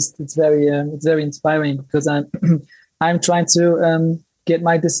 It's very inspiring because I'm I'm trying to get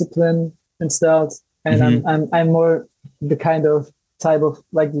my discipline installed, and Hmm. I'm more the kind of type of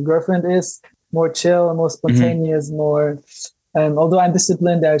like your girlfriend is, more chill, more Hmm. spontaneous, more. Although I'm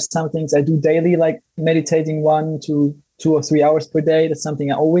disciplined, there are some things I do daily, like meditating 1 to 2 or 3 hours per day. That's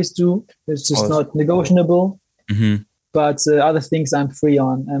something I always do. It's just Oh, not negotiable. hmm. But other things I'm free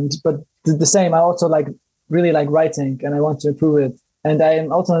on. And but the same, I also like really like writing, and I want to improve it. And I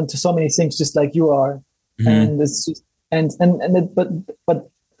am also into so many things, just like you are. Hmm. And it's just but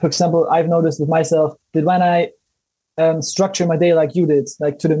for example, I've noticed with myself that when I structure my day like you did,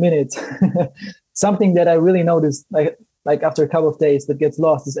 like to the minute, something that I really noticed, like like after a couple of days that gets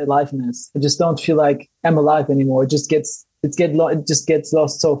lost is aliveness. I just don't feel like I'm alive anymore. It just gets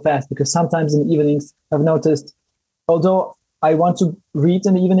lost so fast, because sometimes in the evenings I've noticed, although I want to read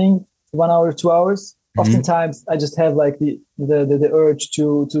in the evening 1 hour, 2 hours, oftentimes I just have like the urge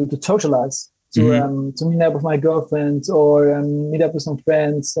to socialize, to meet up with my girlfriend, or meet up with some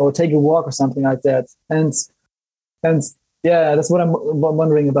friends, or take a walk or something like that. And yeah, that's what I'm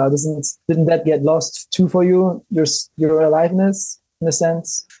wondering about. Didn't that get lost too for you? Your aliveness, in a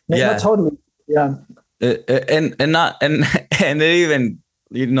sense, maybe not totally. Yeah, and not and and it even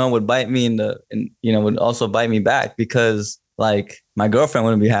would bite me would also bite me back, because like my girlfriend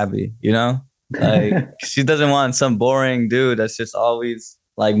wouldn't be happy, like she doesn't want some boring dude that's just always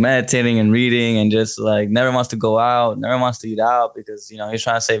like meditating and reading and just like never wants to go out, never wants to eat out, because he's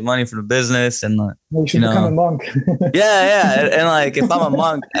trying to save money for the business. And you should become a monk. yeah, and like if I'm a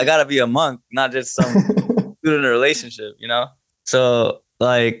monk, I gotta be a monk, not just some dude in a relationship, So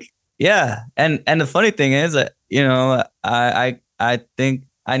like yeah, and the funny thing is that I think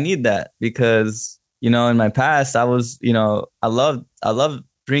I need that, because in my past I was I love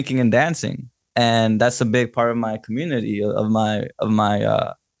drinking and dancing. And that's a big part of my community, of my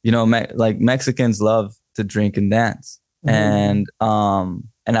like Mexicans love to drink and dance. And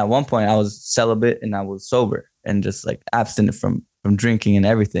at one point I was celibate and I was sober and just like abstinent from drinking and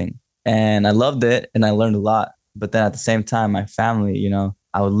everything. And I loved it and I learned a lot. But then at the same time, my family,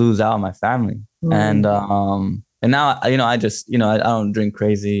 I would lose out on my family. And now, I just, I don't drink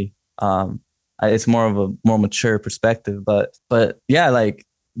crazy. It's more of a more mature perspective, but yeah, like,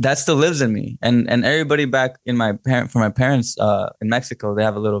 that still lives in me. And everybody back in my parents in Mexico, they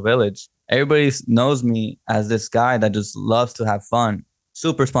have a little village. Everybody knows me as this guy that just loves to have fun,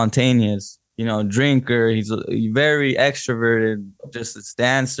 super spontaneous, drinker. He's very extroverted, just this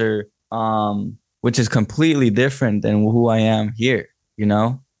dancer, which is completely different than who I am here,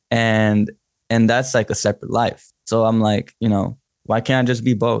 and that's like a separate life. So I'm like, why can't I just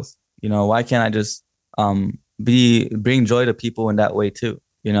be both? Why can't I just bring joy to people in that way too?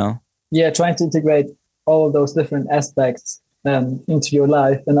 Yeah, trying to integrate all of those different aspects into your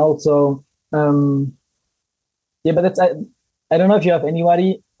life. And also but that's I don't know if you have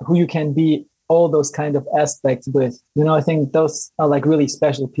anybody who you can be all those kind of aspects with. I think those are like really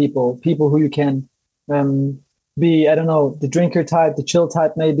special people who you can be, I don't know, the drinker type, the chill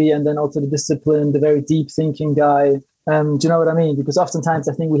type maybe, and then also the disciplined, the very deep thinking guy. Do you know what I mean? Because oftentimes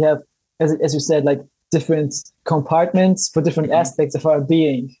I think we have, as you said, like different compartments for different aspects of our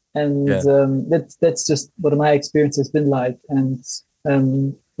being. And that's just what my experience has been like. And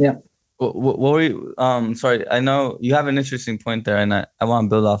yeah. What were you, sorry, I know you have an interesting point there, and I want to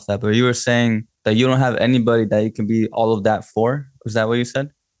build off that, but you were saying that you don't have anybody that you can be all of that for. Was that what you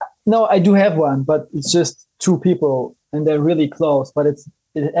said? No, I do have one, but it's just two people and they're really close, but it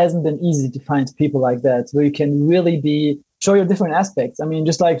hasn't been easy to find people like that where you can really show your different aspects. I mean,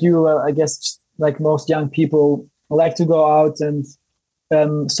 just like you, I guess, like most young people, like to go out and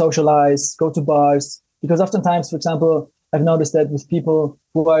socialize, go to bars, because oftentimes, for example, I've noticed that with people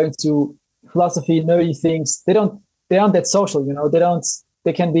who are into philosophy, nerdy things, they aren't that social, they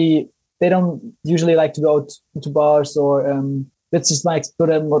don't usually like to go to bars, or that's just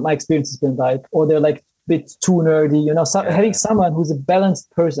what my experience has been like, or they're like a bit too nerdy, having someone who's a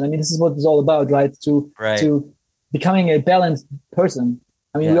balanced person. I mean, this is what it's all about, right? To becoming a balanced person.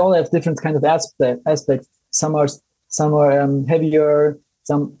 I mean, we all have different kind of aspects. Some are heavier,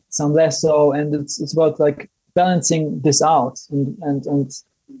 some less so, and it's about like balancing this out and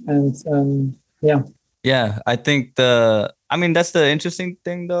yeah. I think that's the interesting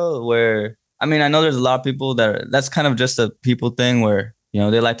thing though, where I know there's a lot of people that's kind of just a people thing where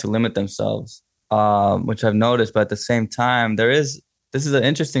they like to limit themselves, which I've noticed. But at the same time, this is an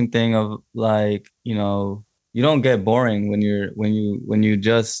interesting thing of like, you don't get boring when you're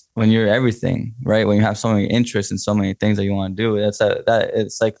everything, right? When you have so many interests and so many things that you want to do. It's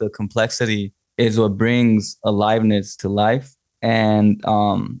like the complexity is what brings aliveness to life. And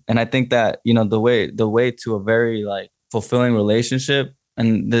I think that, the way to a very like fulfilling relationship,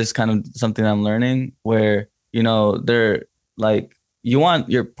 and this is kind of something I'm learning, where, they're like, you want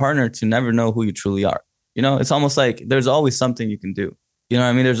your partner to never know who you truly are. It's almost like there's always something you can do. You know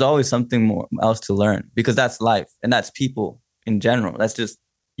what I mean? There's always something more else to learn, because that's life and that's people in general. That's just,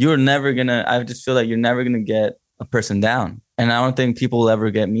 I just feel like you're never going to get a person down. And I don't think people will ever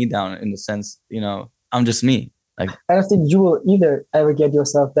get me down, in the sense, I'm just me. Like, I don't think you will either ever get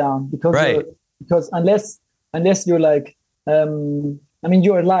yourself down, because unless you're like,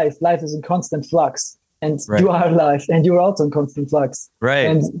 you're life is in constant flux, and you are life and you're also in constant flux. Right.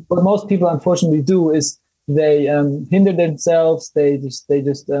 And what most people unfortunately do is they hinder themselves. They just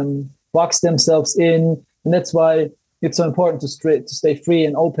box themselves in, and that's why it's so important to stay free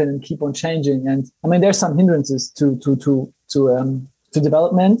and open and keep on changing. And I mean, there's some hindrances to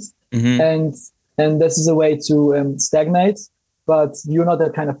development, Mm-hmm. and this is a way to stagnate. But you're not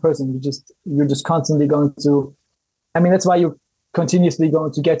that kind of person. You're just constantly going to. I mean, that's why you're continuously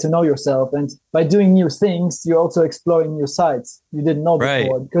going to get to know yourself, and by doing new things, you're also exploring new sides you didn't know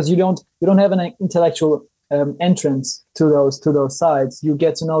before. Right. Because you don't have an intellectual entrance to those sides. You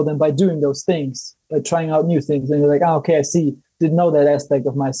get to know them by doing those things, by trying out new things, and you're like, oh, okay, I see. Didn't know that aspect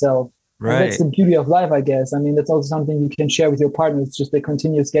of myself. And Right. that's the beauty of life, I guess. I mean, that's also something you can share with your partner. It's just the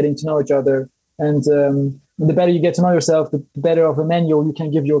continuous getting to know each other. And the better you get to know yourself, the better of a manual you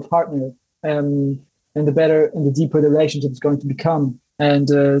can give your partner. And the better and the deeper the relationship is going to become. And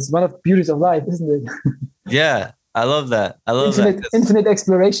it's one of the beauties of life, isn't it? Yeah. I love that. I love that. Infinite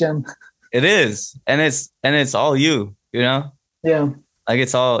exploration. It is. And it's all you, you know? Yeah. Like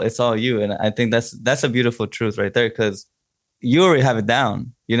it's all you. And I think that's a beautiful truth right there, because you already have it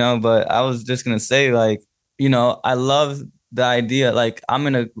down, you know. But I was just gonna say, like, you know, I love the idea, like I'm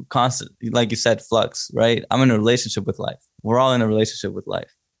in a constant, like you said, flux, right? I'm in a relationship with life. We're all in a relationship with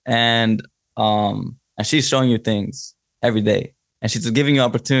life. And she's showing you things every day. And she's giving you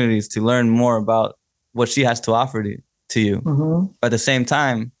opportunities to learn more about what she has to offer to you. Mm-hmm. But at the same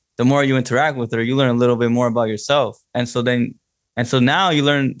time, the more you interact with her, you learn a little bit more about yourself. And so now you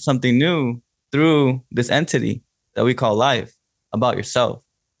learn something new through this entity that we call life about yourself.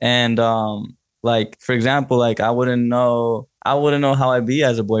 And like, for example, like I wouldn't know how I'd be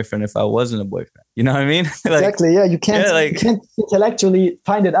as a boyfriend if I wasn't a boyfriend. You know what I mean? Like, exactly. Yeah. You can't intellectually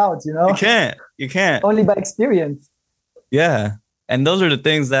find it out, you know? You can't. Only by experience. Yeah. And those are the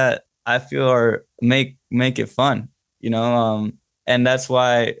things that I feel are make it fun, you know? And that's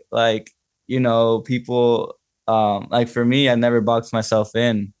why, like, you know, people, like for me, I never boxed myself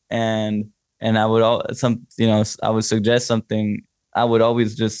in, and I would I would suggest something. I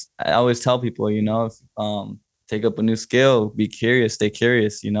always tell people, you know, if, take up a new skill, be curious, stay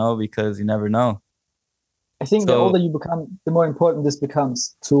curious, you know, because you never know. I think the older you become, the more important this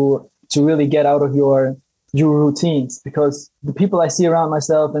becomes to really get out of your routines, because the people I see around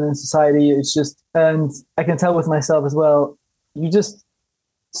myself and in society, it's just, and I can tell with myself as well, you just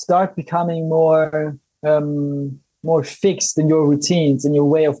start becoming more fixed in your routines and your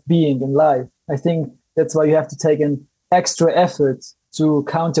way of being in life. I think that's why you have to take an extra effort to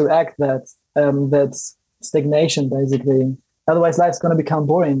counteract that stagnation, basically. Otherwise, life's going to become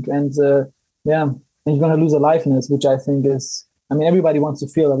boring, and and you're going to lose aliveness, which I think is, I mean, everybody wants to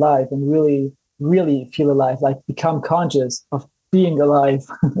feel alive and really, really feel alive, like become conscious of being alive.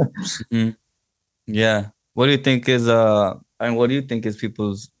 Mm-hmm. Yeah. What do you think is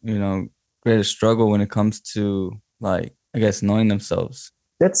people's, you know, greatest struggle when it comes to, like, I guess, knowing themselves?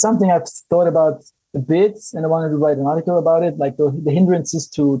 That's something I've thought about a bit, and I wanted to write an article about it, like the hindrances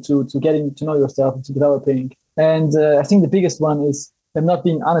to getting to know yourself and to developing. And I think the biggest one is not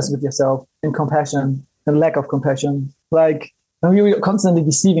being honest with yourself, and compassion, and lack of compassion. Like, when we were constantly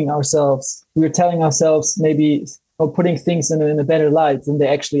deceiving ourselves, we were telling ourselves maybe, or putting things in a better light than they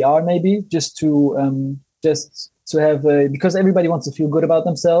actually are, maybe just to have because everybody wants to feel good about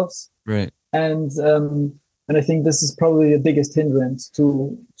themselves, right? And I think this is probably the biggest hindrance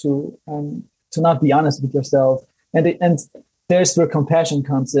to not be honest with yourself, and there's where compassion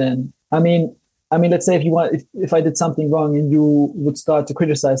comes in. I mean, let's say if I did something wrong and you would start to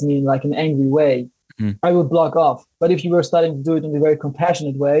criticize me in like an angry way, mm-hmm. I would block off. But if you were starting to do it in a very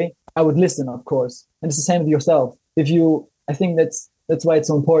compassionate way, I would listen, of course. And it's the same with yourself. I think that's why it's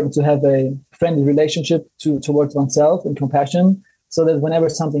so important to have a friendly relationship towards oneself and compassion, so that whenever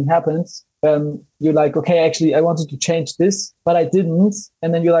something happens, you're like, okay, actually, I wanted to change this, but I didn't.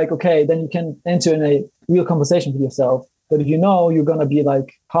 And then you're like, okay, then you can enter in a real conversation with yourself. But if you know you're going to be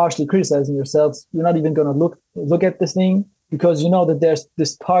like harshly criticizing yourself, you're not even going to look at this thing, because you know that there's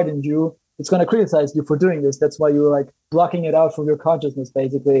this part in you that's going to criticize you for doing this. That's why you're like blocking it out from your consciousness,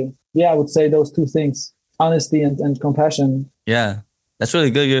 basically. Yeah, I would say those two things, honesty and compassion. Yeah, that's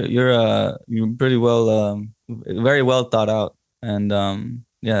really good. You're pretty well, very well thought out. And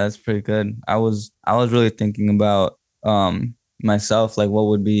yeah, that's pretty good. I was really thinking about myself, like what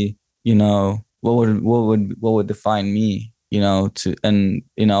would be, you know, what would define me, you know, and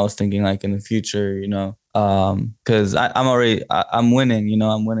you know, I was thinking like in the future, you know, because I'm winning, you know,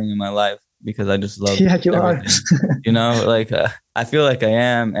 I'm winning in my life because I just love yeah, you everything. Are. You know, like I feel like I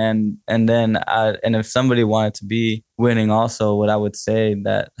am, and then if somebody wanted to be winning also, what I would say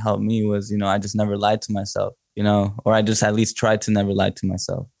that helped me was, you know, I just never lied to myself, you know, or I just at least tried to never lie to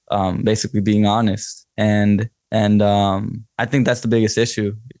myself. basically being honest. And I think that's the biggest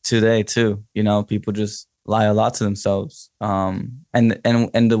issue today too. You know, people just lie a lot to themselves. And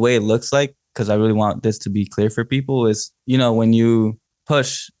the way it looks like, because I really want this to be clear for people, is, you know, when you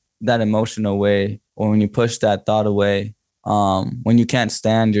push that emotion away, or when you push that thought away, when you can't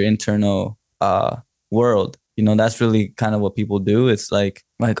stand your internal world, you know, that's really kind of what people do. It's like,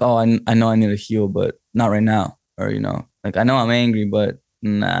 oh, I know I need to heal, but not right now. Or, you know, like, I know I'm angry, but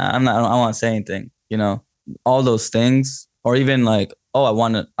nah, I'm not, I don't want to say anything, you know, all those things. Or even like, oh, I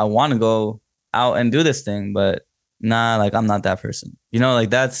want to go out and do this thing, but nah, like, I'm not that person, you know, like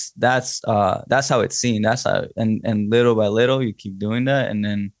that's how it's seen. That's how, and little by little you keep doing that, and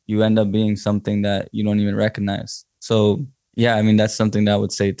then you end up being something that you don't even recognize. So yeah, I mean, that's something that I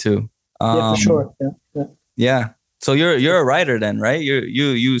would say too. Yeah, for sure. Yeah. Yeah. So you're a writer then, right?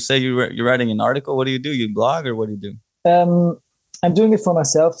 You say you're writing an article. What do? You blog, or what do you do? I'm doing it for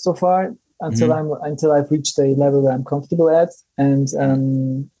myself so far until I've reached a level where I'm comfortable at, and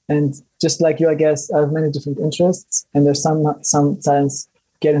just like you, I guess I have many different interests, and there's sometimes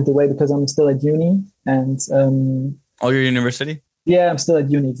get in the way because I'm still at uni, and Oh, your university? yeah, I'm still at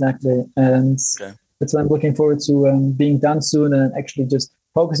uni, exactly, and Okay. that's why I'm looking forward to being done soon and actually just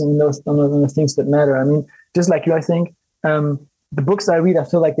focusing on the things that matter. I mean, just like you, I think the books I read, I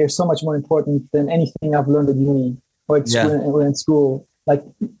feel like they're so much more important than anything I've learned at uni or in school. Like,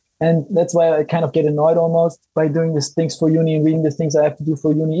 and that's why I kind of get annoyed almost by doing these things for uni and reading the things I have to do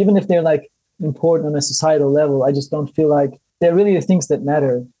for uni, even if they're like important on a societal level. I just don't feel like they're really the things that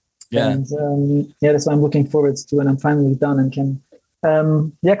matter. Yeah. And that's why I'm looking forward to when I'm finally done and can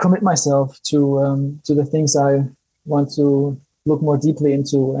commit myself to the things I want to look more deeply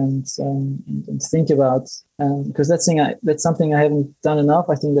into and think about, because that's something I haven't done enough.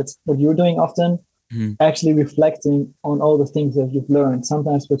 I think that's what you're doing often, actually reflecting on all the things that you've learned.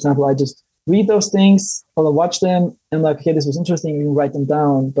 Sometimes, for example, I just read those things or I watch them and like, okay, this was interesting, you can write them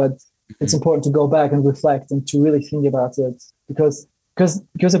down, but it's important to go back and reflect and to really think about it because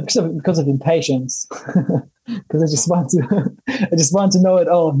of impatience. Because I just want to know it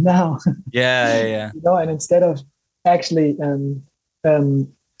all now. Yeah. You know, and instead of actually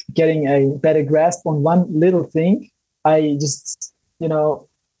getting a better grasp on one little thing, I just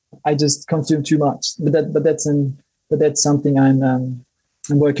consume too much. But that's something I'm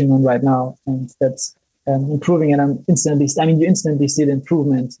working on right now, and that's improving. And you instantly see the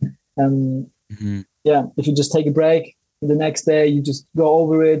improvement. Yeah, if you just take a break, the next day you just go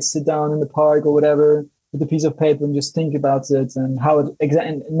over it, sit down in the park or whatever with a piece of paper and just think about it and how it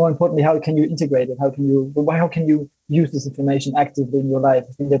and more importantly, how can you integrate it? How can you use this information actively in your life?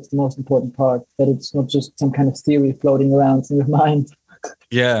 I think that's the most important part, that it's not just some kind of theory floating around in your mind.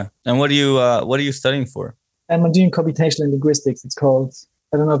 Yeah. And what are you studying for? And I'm doing computational linguistics, it's called.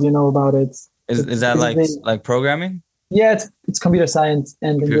 I don't know if you know about it. Is that like programming? Yeah, it's computer science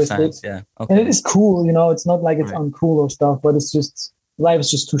and linguistics. Science, yeah. Okay. And it is cool, you know, it's not like it's uncool or stuff, but it's just, life is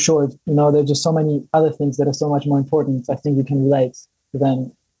just too short. You know, there's just so many other things that are so much more important. I think you can relate to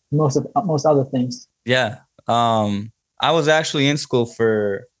them most other things. Yeah. I was actually in school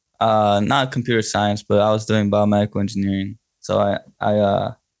for not computer science, but I was doing biomedical engineering. So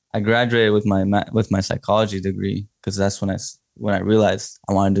I graduated with my psychology degree because that's when I realized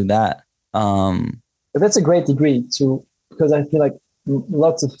I want to do that. But that's a great degree too, because I feel like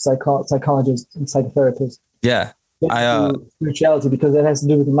lots of psychologists and psychotherapists. Yeah. Spirituality, because that has to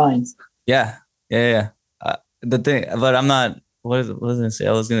do with the mind. Yeah. The thing, but I'm not. What was I going to say?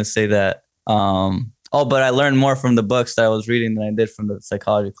 I was going to say that. But I learned more from the books that I was reading than I did from the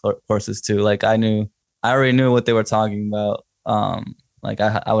psychology courses too. Like I already knew what they were talking about. Like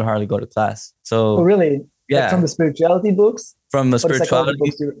I would hardly go to class. So. Oh, really? Yeah. Like from the spirituality books. From the spirituality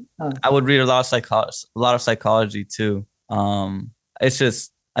books, I would read a lot of psychology too. It's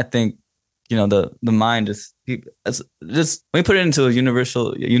just, I think, you know, the mind is just when you put it into a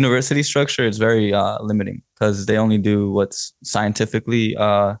university structure, it's very limiting because they only do what's scientifically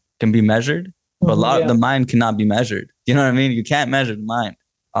can be measured. But a lot of the mind cannot be measured. You know what I mean? You can't measure the mind.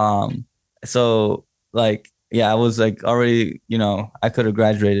 So like, yeah, I was like already, you know, I could have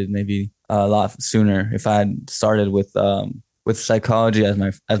graduated maybe a lot sooner if I had started with psychology as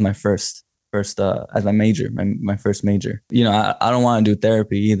my first as my major, my first major. You know, I don't want to do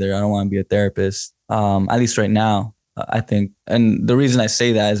therapy either. I don't want to be a therapist. At least right now, I think. And the reason I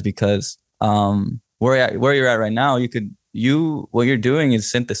say that is because where you're at right now, what you're doing is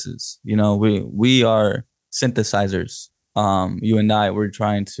synthesis. You know, we are synthesizers. You and I, we're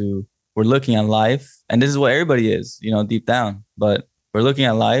looking at life, and this is what everybody is, you know, deep down. But we're looking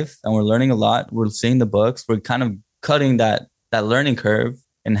at life and we're learning a lot. We're seeing the books. We're kind of cutting that learning curve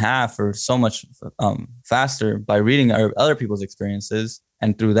in half or so much faster by reading other people's experiences.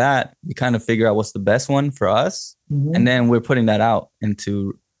 And through that, we kind of figure out what's the best one for us. Mm-hmm. And then we're putting that out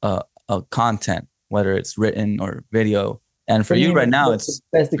into a content, whether it's written or video. And for you right now, what's the it's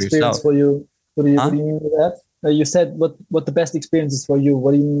best for experience yourself. for you? What do you, Huh? what do you mean by that? You said what the best experience is for you.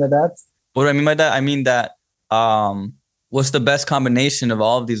 What do you mean by that? What do I mean by that? I mean that what's the best combination of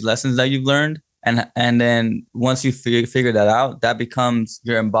all of these lessons that you've learned? And then once you figure that out, that becomes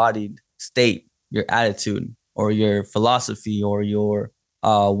your embodied state, your attitude, or your philosophy, or your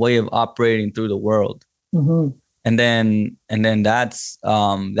way of operating through the world. Mm-hmm. And then that's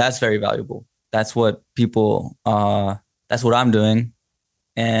very valuable. That's what people that's what I'm doing,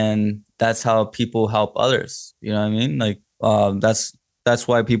 and that's how people help others. You know what I mean? Like that's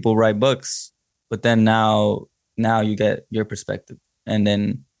why people write books. But then now you get your perspective, and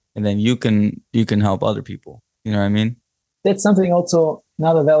then you can help other people. You know what I mean? That's something also,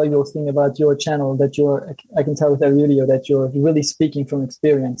 another valuable thing about your channel, that I can tell with every video that you're really speaking from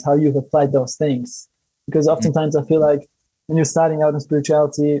experience, how you've applied those things. Because oftentimes I feel like when you're starting out in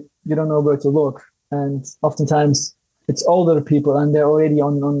spirituality, you don't know where to look. And oftentimes it's older people and they're already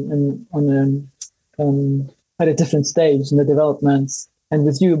at a different stage in the developments. And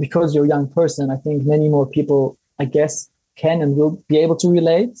with you, because you're a young person, I think many more people, I guess, can and will be able to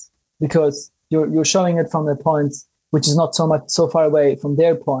relate, because you're showing it from a point which is not so far away from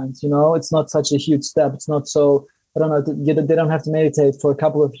their point. You know, it's not such a huge step. It's not so, I don't know, they don't have to meditate for a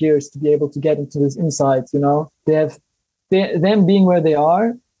couple of years to be able to get into this insight. You know, them being where they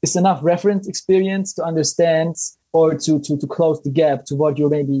are is enough reference experience to understand, or to close the gap to what you're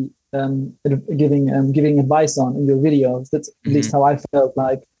maybe giving advice on in your videos. That's at least how I felt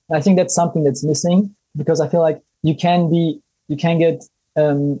like. And I think that's something that's missing, because I feel like you can get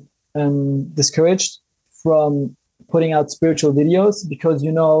discouraged from putting out spiritual videos, because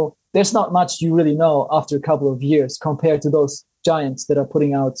there's not much you really know after a couple of years compared to those giants that are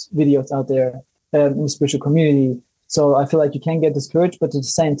putting out videos out there in the spiritual community. So I feel like you can get discouraged, but at the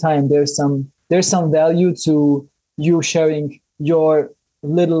same time, there's some value to you sharing your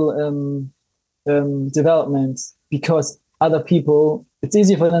little developments, because other people, it's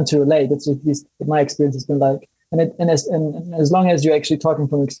easy for them to relate. That's at least what my experience has been like. And as long as you're actually talking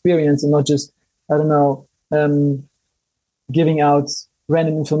from experience and not just, I don't know, giving out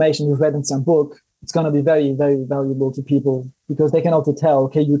random information you've read in some book, it's going to be very, very valuable to people, because they can also tell,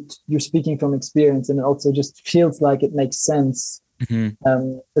 okay, you're speaking from experience, and it also just feels like it makes sense.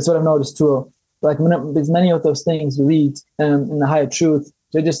 Mm-hmm. That's what I've noticed too. Like there's many of those things you read in the higher truth,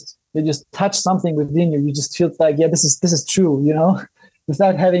 they just touch something within you. You just feel like, yeah, this is true,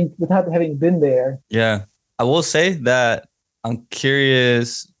 without having been there. Yeah, I will say that I'm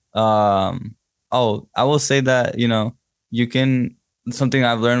curious. I will say that you can. Something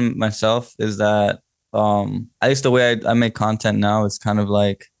I've learned myself is that at least the way I make content now, it's kind of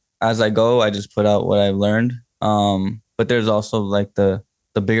like as I go, I just put out what I've learned. But there's also like the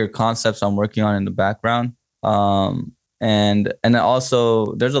bigger concepts I'm working on in the background. And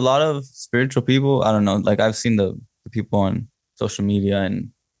also there's a lot of spiritual people. I don't know, like I've seen the people on social media and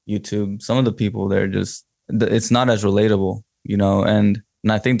YouTube. Some of the people, they're just, it's not as relatable, and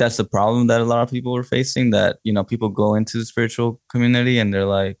I think that's the problem that a lot of people are facing, that, people go into the spiritual community and they're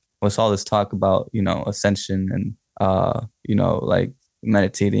like, what's all this talk about, ascension and, like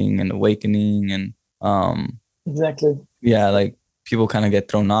meditating and awakening and, exactly. Yeah, like people kind of get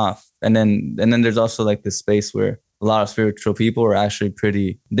thrown off. And then there's also like this space where a lot of spiritual people are actually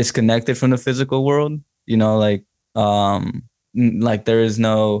pretty disconnected from the physical world, like there is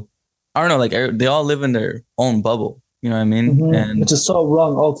no, I don't know, like they all live in their own bubble. You know what I mean? Mm-hmm. And which is so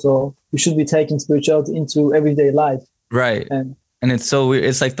wrong also. We should be taking spirituality into everyday life. Right. And it's so weird.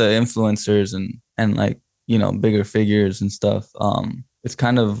 It's like the influencers and like, bigger figures and stuff. It's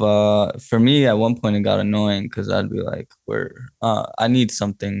kind of, for me at one point it got annoying, because I'd be like, I need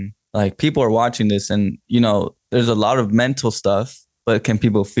something, like people are watching this and, there's a lot of mental stuff, but can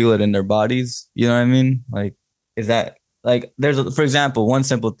people feel it in their bodies? You know what I mean? Like, is that, like, for example, one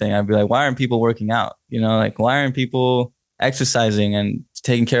simple thing, I'd be like, why aren't people working out? Like, why aren't people exercising and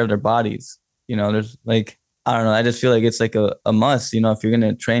taking care of their bodies? There's like, I don't know. I just feel like it's like a must, if you're going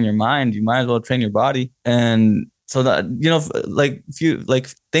to train your mind, you might as well train your body. And so that, like if you like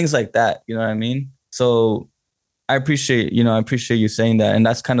things like that, you know what I mean? So I appreciate you saying that. And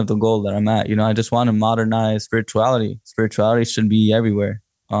that's kind of the goal that I'm at. I just want to modernize spirituality. Spirituality should be everywhere.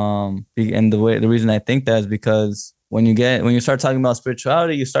 And the reason I think that is because when you start talking about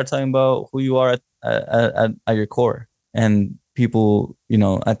spirituality, you start talking about who you are at your core. And people,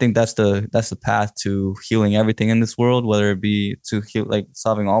 I think that's the path to healing everything in this world, whether it be to heal, like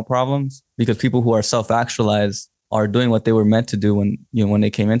solving all problems, because people who are self-actualized are doing what they were meant to do when they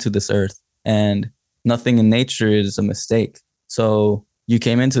came into this earth, and nothing in nature is a mistake. So you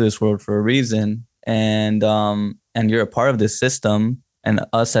came into this world for a reason, and you're a part of this system, and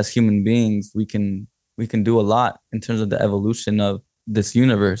us as human beings, we can do a lot in terms of the evolution of this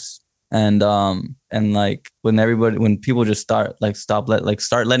universe. And like when people just start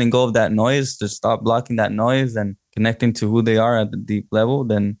letting go of that noise, just stop blocking that noise and connecting to who they are at the deep level,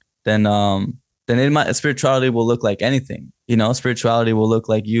 then spirituality will look like anything. Spirituality will look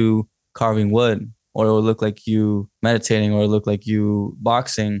like you carving wood, or it will look like you meditating, or it will look like you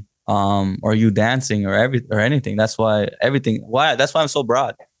boxing, or you dancing, or anything. That's why I'm so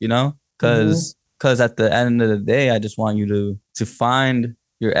broad, because at the end of the day, I just want you to find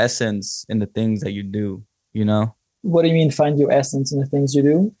your essence in the things that you do, What do you mean find your essence in the things you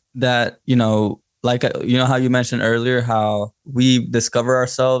do? That, like, how you mentioned earlier, how we discover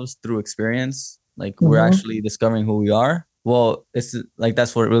ourselves through experience, like we're actually discovering who we are. Well, it's like,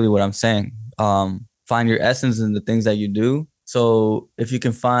 that's what I'm saying. Find your essence in the things that you do. So if you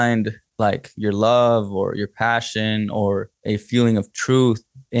can find like your love or your passion or a feeling of truth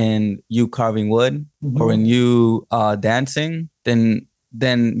in you carving wood, or in you dancing, then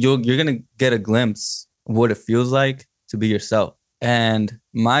you're gonna get a glimpse of what it feels like to be yourself. And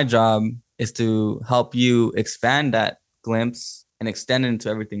my job is to help you expand that glimpse and extend it into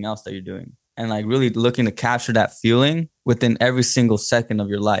everything else that you're doing, and like really looking to capture that feeling within every single second of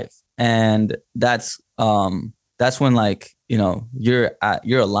your life. And that's when, like, you're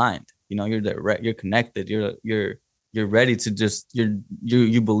aligned, you're connected, you're ready to just,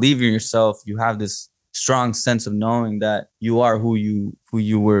 you believe in yourself. You have this strong sense of knowing that you are who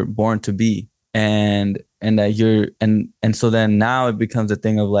you were born to be, and that and so then now it becomes a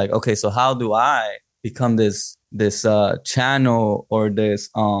thing of like, okay, so how do I become this channel, or this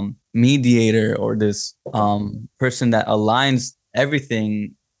mediator, or this person that aligns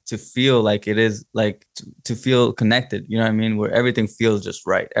everything to feel like it is, like to feel connected, you know what I mean, where everything feels just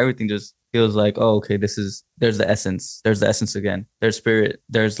right, everything just feels like, oh, okay, there's the essence again, there's spirit,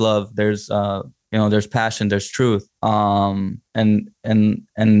 there's love, there's there's passion, there's truth. And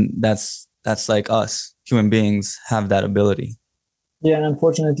that's like us human beings have that ability. Yeah, and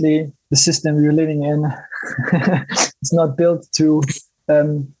unfortunately, the system we're living in is not built to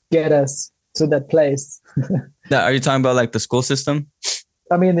get us to that place. Are you talking about like the school system?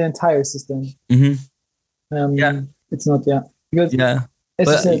 I mean, the entire system. Yeah, it's not. Yeah, because yeah. as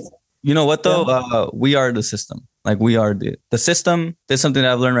But you said, you know what though? We are the system. Like, we are the system. There's something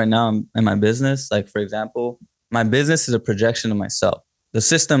that I've learned right now in my business. Like, for example, my business is a projection of myself. The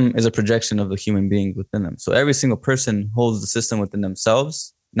system is a projection of the human beings within them. So every single person holds the system within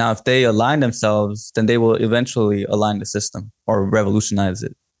themselves. Now, if they align themselves, then they will eventually align the system or revolutionize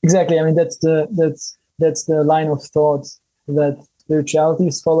it. Exactly. I mean, that's the line of thought that spirituality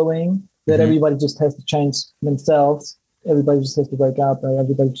is following. That everybody just has to change themselves. Everybody just has to wake up.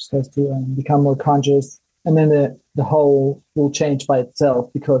 Everybody just has to become more conscious. And then the whole will change by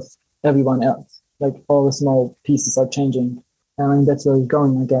itself, because everyone else, like all the small pieces, are changing. And that's where we're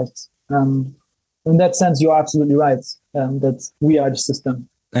going, I guess. In that sense, you're absolutely right, that we are the system.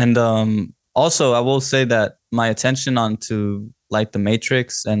 And also, I will say that my attention onto like the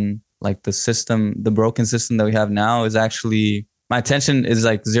matrix and like the system, the broken system that we have now, is actually, my attention is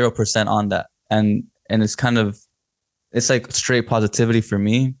like 0% on that. And it's kind of, it's like straight positivity for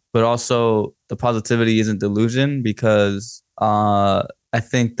me, but also the positivity isn't delusion, because I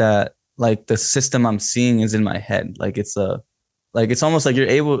think that like the system I'm seeing is in my head. Like it's almost like you're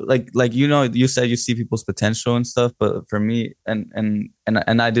able, like you said you see people's potential and stuff, but for me, and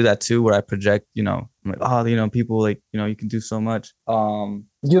I do that too, where I project, I'm like, oh, people, like, you can do so much.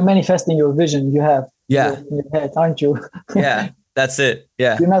 You're manifesting your vision you have in your head, aren't you? Yeah. That's it.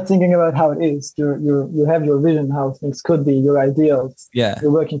 Yeah. You're not thinking about how it is. You have your vision, how things could be, your ideals. Yeah. You're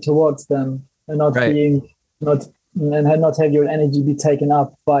working towards them, and not have your energy be taken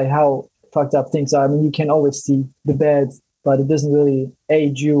up by how fucked up things are. I mean, you can always see the bad, but it doesn't really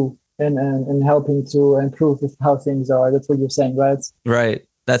aid you in helping to improve with how things are. That's what you're saying, right? Right.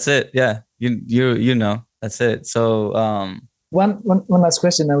 That's it. Yeah. You know, that's it. So one last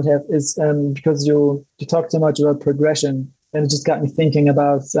question I would have is because you talk so much about progression. And it just got me thinking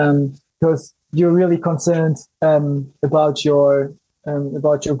about, because you're really concerned about your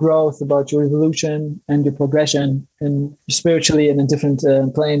growth, about your evolution and your progression, and spiritually and in different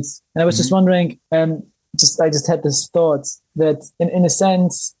planes. And I was just wondering, I just had this thought that in a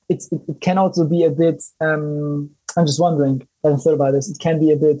sense, it can also be a bit. I'm just wondering, haven't thought about this, it can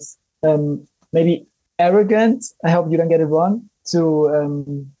be a bit maybe arrogant. I hope you don't get it wrong.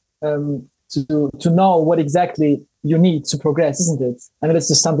 To know what exactly you need to progress, isn't it? I mean, that's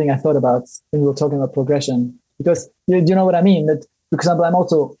just something I thought about when we were talking about progression. Because you know what I mean? That, for example, I'm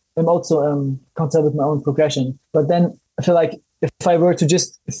also concerned with my own progression. But then I feel like if I were to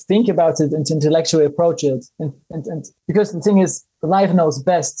just think about it and to intellectually approach it, and because the thing is, life knows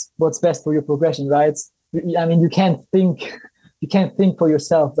best what's best for your progression, right? I mean, you can't think for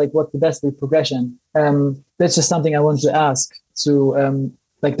yourself like what's the best for your progression. That's just something I wanted to ask. To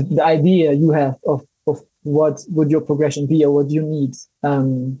like the idea you have of what would your progression be, or what do you need?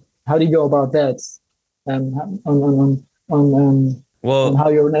 How do you go about that? On how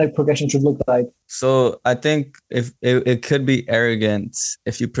your progression should look like. So I think if it could be arrogant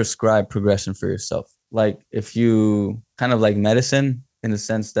if you prescribe progression for yourself, like if you kind of like medicine in the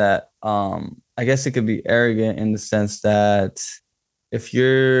sense that I guess it could be arrogant in the sense that if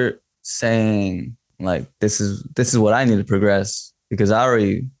you're saying like this is what I need to progress because I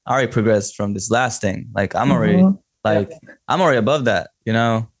already progressed from this last thing, like I'm already I'm already above that, you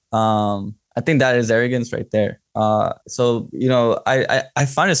know. I think that is arrogance right there. So, you know, I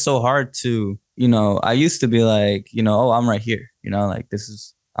find it so hard to, you know, I used to be like, you know, oh, I'm right here, you know, like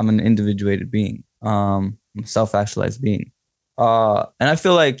I'm an individuated being, I'm a self-actualized being. And I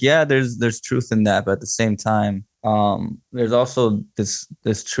feel like, yeah, there's truth in that. But at the same time, there's also this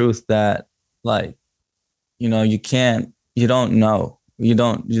truth that like, you know, you don't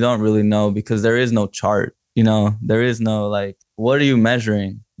really know because there is no chart, you know, there is no like, what are you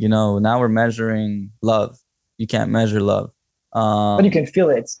measuring? You know, now we're measuring love. You can't measure love. But you can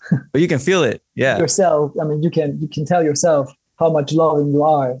feel it. But you can feel it. Yeah. Yourself. I mean, you can tell yourself how much loving you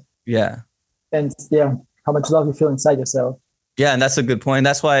are. Yeah. And yeah, how much love you feel inside yourself. Yeah. And that's a good point.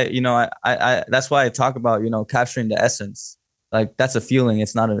 That's why, you know, I that's why I talk about, you know, capturing the essence. Like that's a feeling.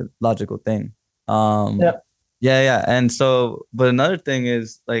 It's not a logical thing. Yeah. And so, but another thing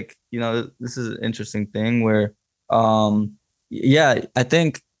is like, you know, this is an interesting thing where, yeah, I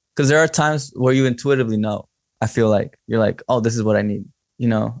think because there are times where you intuitively know. I feel like you're like, oh, this is what I need, you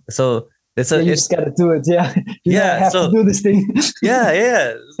know. So you just gotta do it, yeah. You have to do this thing.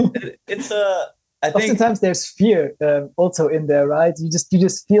 yeah. I think oftentimes there's fear also in there, right? You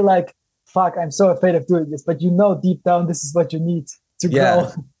just feel like, fuck, I'm so afraid of doing this, but you know deep down this is what you need to grow.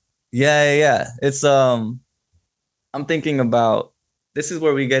 Yeah. It's I'm thinking about this is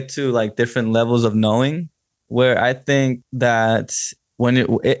where we get to like different levels of knowing, where I think that when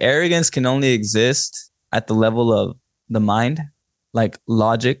arrogance can only exist at the level of the mind, like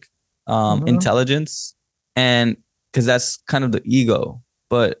logic, intelligence, and because that's kind of the ego.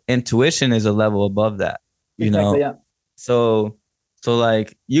 But intuition is a level above that, you know? Yeah. So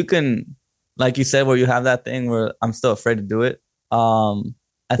like you can, like you said, where you have that thing where I'm still afraid to do it.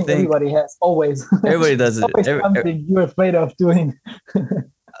 I think everybody has always. Everybody does it. Something you're afraid of doing.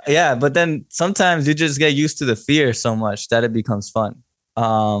 Yeah, but then sometimes you just get used to the fear so much that it becomes fun.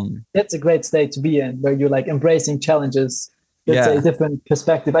 That's a great state to be in, where you're like embracing challenges. That's a different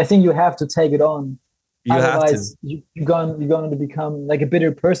perspective. I think you have to take it on. Otherwise, you're going to become like a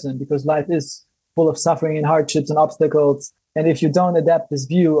bitter person, because life is full of suffering and hardships and obstacles. And if you don't adapt this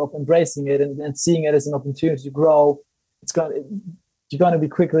view of embracing it and seeing it as an opportunity to grow, you're going to be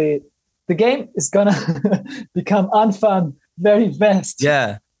quickly, the game is going to become unfun very fast.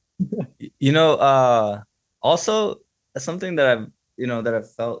 Yeah. You know, also something that I've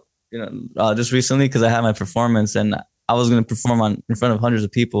felt, just recently, because I had my performance and I was going to perform in front of hundreds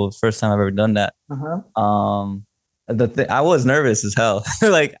of people. First time I've ever done that. I was nervous as hell.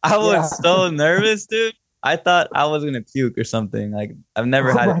 Like I was so nervous, dude. I thought I was going to puke or something. Like I've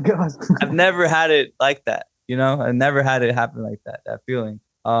never had it. I've never had it like that. I never had it happen like that. That feeling.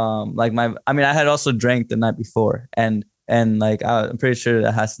 I had also drank the night before, and like I'm pretty sure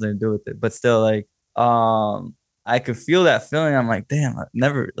that has something to do with it. But still, like I could feel that feeling. I'm like, damn, I've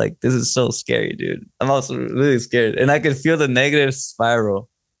never, like, this is so scary, dude. I'm also really scared, and I could feel the negative spiral.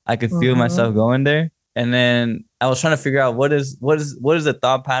 I could feel myself going there, and then I was trying to figure out what is the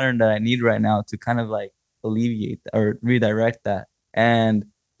thought pattern that I need right now to kind of like alleviate or redirect that. And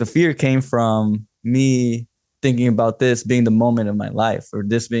the fear came from me thinking about this being the moment of my life, or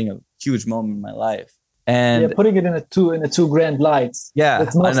this being a huge moment in my life, and putting it in a too grand light. Yeah,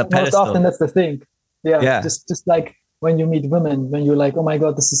 it's most often that's the thing. Yeah. Just like when you meet women, when you're like, oh my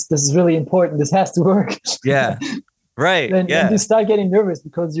god, this is really important. This has to work. Yeah, right. And you start getting nervous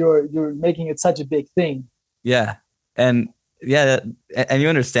because you're making it such a big thing. Yeah, and you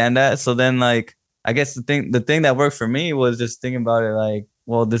understand that. So then, like, I guess the thing that worked for me was just thinking about it like,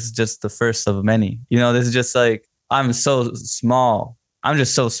 well, this is just the first of many. This is just like I'm so small. I'm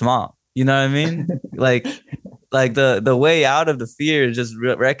just so small. You know what I mean? Like the way out of the fear is just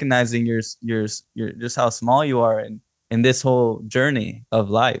recognizing your just how small you are in this whole journey of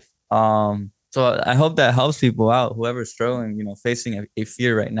life. So I hope that helps people out, whoever's struggling, facing a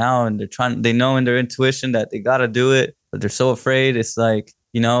fear right now, and they know in their intuition that they gotta do it, but they're so afraid. It's like,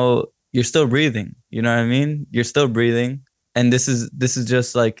 you're still breathing. You know what I mean? You're still breathing, and this is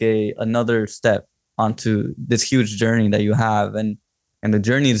just like another step onto this huge journey that you have, and the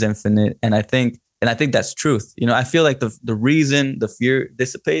journey is infinite. And I think that's truth. I feel like the reason the fear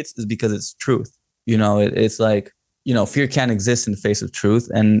dissipates is because it's truth. It's like, fear can't exist in the face of truth.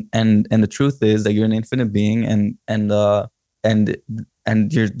 And the truth is that you're an infinite being, and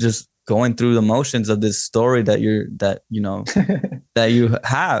you're just going through the motions of this story that that you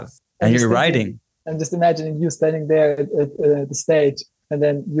have, and you're writing. I'm just imagining you standing there at the stage, and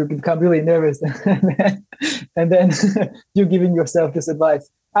then you become really nervous, and then you're giving yourself this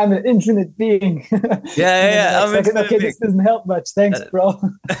advice. I'm an infinite being. Yeah. Okay, this doesn't help much. Thanks, bro.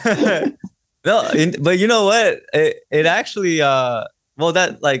 No, but you know what? It actually,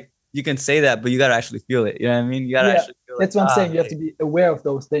 that, like, you can say that, but you gotta actually feel it. You know what I mean? You gotta actually feel it. That's what I'm saying. You have to be aware of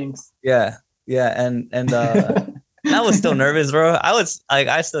those things. Yeah, and I was still nervous, bro.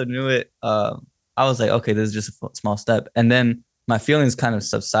 I still knew it. I was like, okay, this is just a small step, and then my feelings kind of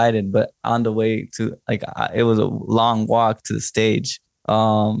subsided. But on the way to, like, it was a long walk to the stage.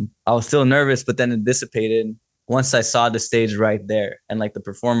 I was still nervous, but then it dissipated once I saw the stage right there, and like the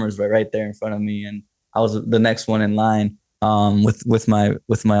performers were right there in front of me, and I was the next one in line with my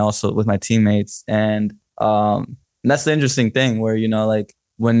teammates. And that's the interesting thing, where like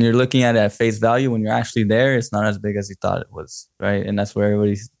when you're looking at it at face value, when you're actually there, it's not as big as you thought it was, right? And that's what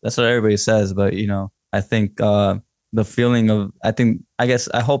everybody says. But I think the feeling of, I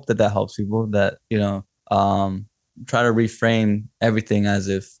hope that helps people, that try to reframe everything as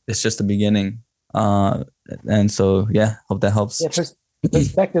if it's just the beginning. And so, yeah, hope that helps. Yeah,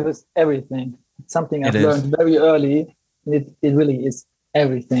 perspective is everything. It's something I've learned very early. It really is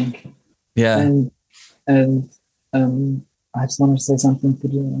everything. Yeah. And I just wanted to say something to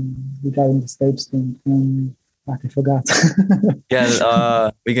you regarding the stage thing. I forgot.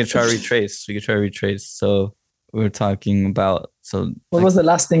 Yeah, we can try to retrace. So we were talking about, what was the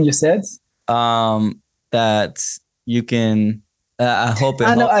last thing you said? That you can. I hope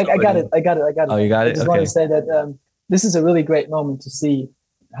it. No, I got it. Oh, you got it. I just want to say that this is a really great moment to see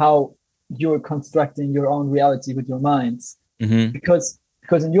how you're constructing your own reality with your minds. Mm-hmm. Because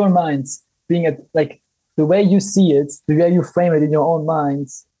in your minds, being at, like, the way you see it, the way you frame it in your own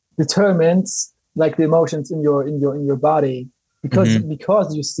minds determines, like, the emotions in your body.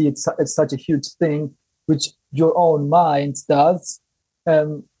 Because you see it as such a huge thing, which your own mind does.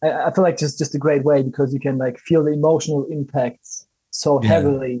 I feel like just a great way, because you can, like, feel the emotional impacts so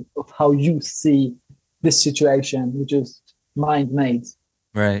heavily of how you see this situation, which is mind made,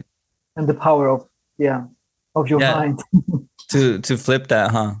 right? And the power of your mind to flip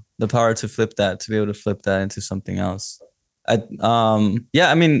that, the power to flip that, to be able to flip that into something else. I think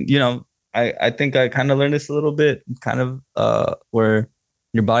I kind of learned this a little bit, kind of where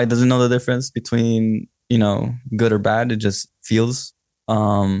your body doesn't know the difference between good or bad. It just feels.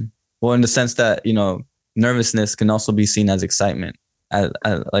 Well, in the sense that nervousness can also be seen as excitement,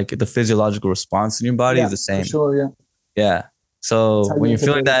 like the physiological response in your body is the same. For sure, yeah. So when you're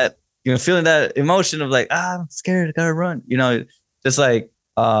feeling that, emotion of, like, I'm scared, I gotta run. Just like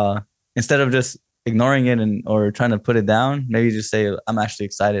instead of just ignoring it or trying to put it down, maybe just say, I'm actually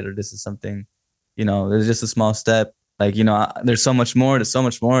excited, or this is something. There's just a small step. Like, there's so much more. And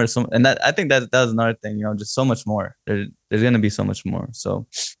that, I think that was another thing. Just so much more. There's gonna be so much more. So.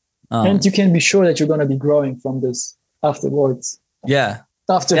 And you can be sure that you're going to be growing from this afterwards. Yeah.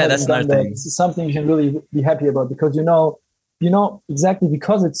 After that's done another thing. This is something you can really be happy about, because exactly,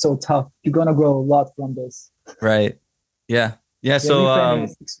 because it's so tough, you're going to grow a lot from this. Right. Yeah. Yeah. So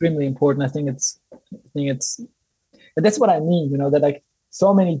it's extremely important. I think it's that's what I mean. That, like,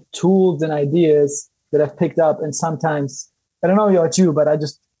 so many tools and ideas that I've picked up, and sometimes I don't know about you, but I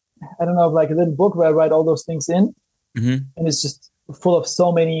don't know, like a little book where I write all those things in, and it's just full of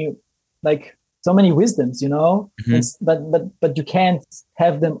so many wisdoms, but you can't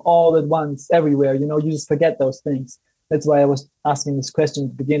have them all at once everywhere. You just forget those things. That's why I was asking this question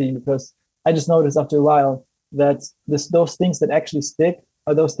at the beginning, because I just noticed after a while that those things that actually stick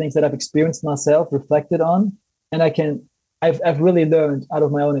are those things that I've experienced myself, reflected on, and I've really learned out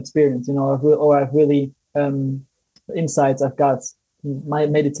of my own experience. I've really insights I've got my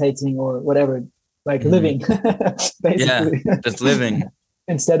meditating or whatever, like living, basically. Yeah, just living.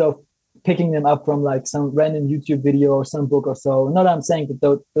 Instead of picking them up from like some random YouTube video or some book or so. Not that I'm saying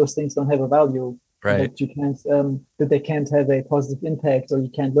that those things don't have a value, Right. that you can't that they can't have a positive impact or you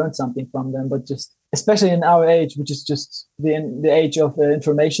can't learn something from them. But just especially in our age, which is just the age of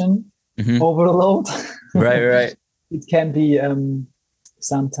information overload, Right. it can be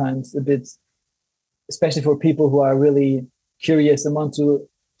sometimes a bit, especially for people who are really curious and want to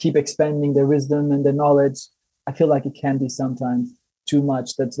keep expanding their wisdom and their knowledge. I feel like it can be sometimes too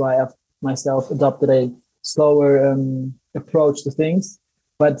much. That's why I've myself adopted a slower approach to things.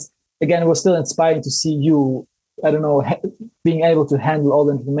 But again, it was still inspiring to see you, I don't know, being able to handle all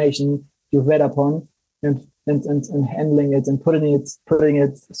the information you've read upon and handling it and putting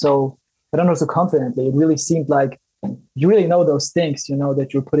it so, I don't know, so confidently. It really seemed like you really know those things, you know,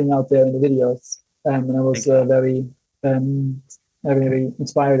 that you're putting out there in the videos. And I was very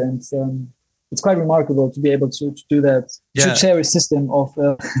inspired, and it's quite remarkable to be able to do that. You should share a system of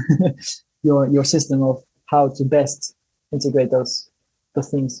your system of how to best integrate those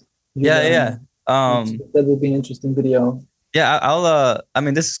things. That would be an interesting video. Yeah, I'll I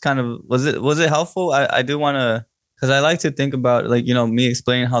mean, this is kind of, was it helpful? I do want to, because I like to think about, like, you know, me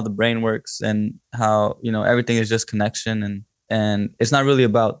explaining how the brain works and how, you know, everything is just connection, and it's not really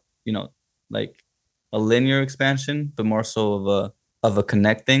about, you know, like a linear expansion, but more so of a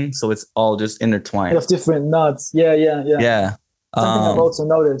connecting. So it's all just intertwined. Of different knots. Yeah. Something I've also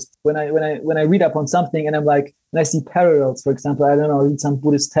noticed when I read up on something and I'm like, and I see parallels, for example, I don't know, read some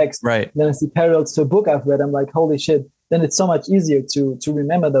Buddhist text, right? Then I see parallels to a book I've read. I'm like, holy shit! Then it's so much easier to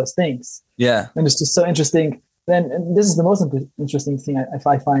remember those things. Yeah, and it's just so interesting. And this is the most interesting thing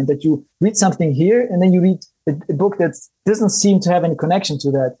I find, that you read something here and then you read a book that doesn't seem to have any connection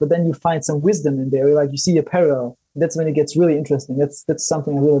to that, but then you find some wisdom in there, like you see a parallel. That's when it gets really interesting. That's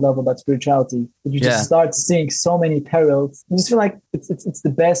something I really love about spirituality. That you just start seeing so many parallels. You just feel like it's the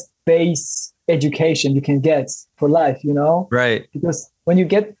best base education you can get for life, you know? Right. Because when you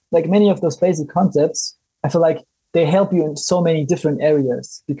get like many of those basic concepts, I feel like they help you in so many different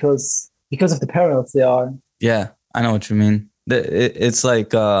areas because of the parallels they are. Yeah, I know what you mean. It's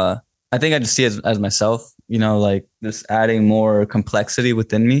like, I think I just see it as myself, you know, like just adding more complexity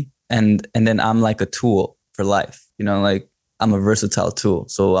within me. And then I'm like a tool for life, you know, like I'm a versatile tool.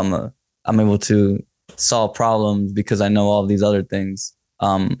 So I'm able to solve problems because I know all these other things,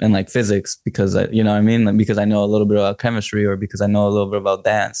 and like physics, because you know what I mean? Like, because I know a little bit about chemistry, or because I know a little bit about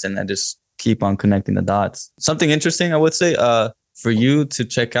dance, and I just keep on connecting the dots. Something interesting, I would say, for you to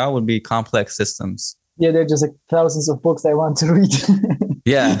check out would be complex systems. Yeah, there are just like thousands of books I want to read.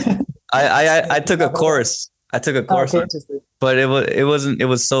 Yeah, I took a course. But it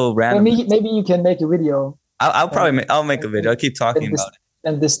was so random. Well, maybe you can make a video. I'll make a video. I'll keep talking about it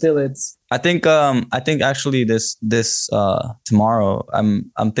and distill it. I think actually this tomorrow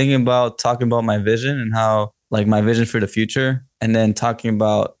I'm thinking about talking about my vision and how, like, my vision for the future, and then talking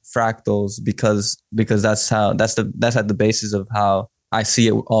about fractals because that's at the basis of how I see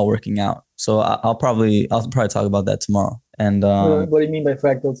it all working out. So I'll probably talk about that tomorrow. And what do you mean by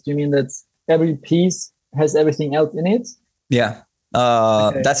fractals? Do you mean that every piece has everything else in it? Yeah.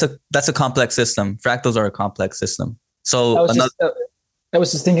 Okay. That's a complex system. Fractals are a complex system. So I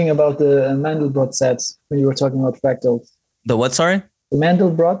was just thinking about the Mandelbrot set when you were talking about fractals. The what? Sorry. The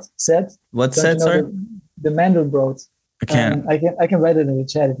Mandelbrot set. What set? Sorry. The Mandelbrot. I can't. I can write it in the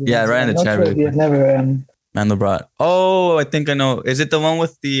chat. If you want write in the chat. Sure, you've never. Mandelbrot. Oh, I think I know. Is it the one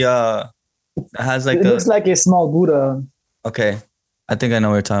with the? It has like. It looks like a small Buddha. Okay, I think I know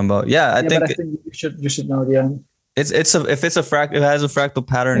what you're talking about. Yeah, I think you should know. Yeah. If it's a fractal, it has a fractal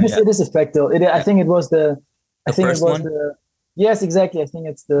pattern. It is a fractal. I think it was the. Yes, exactly. I think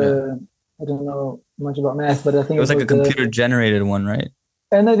it's the. Yeah. I don't know much about math, but I think it was like a computer generated one, right?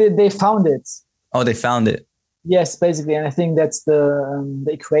 And they found it. Oh, they found it. Yes, basically, and I think that's the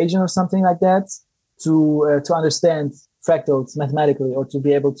equation or something like that to understand fractals mathematically, or to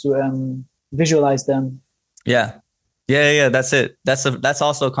be able to visualize them. Yeah. That's it. That's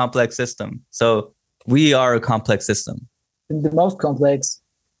also a complex system. So we are a complex system. The most complex.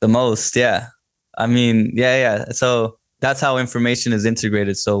 The most, yeah. I mean, yeah. So that's how information is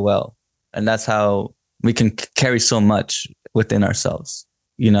integrated so well, and that's how we can carry so much within ourselves.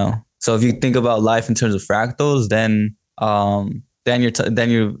 You know. So if you think about life in terms of fractals, then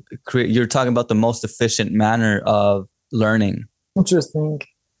you're talking about the most efficient manner of learning. Interesting.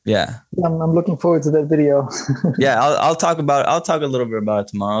 Yeah. I'm looking forward to that video. Yeah, I'll talk a little bit about it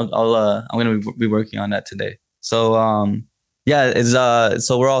tomorrow. I'm going to be working on that today. So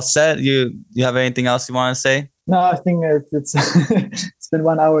so we're all set. You have anything else you want to say? No, I think it's it's been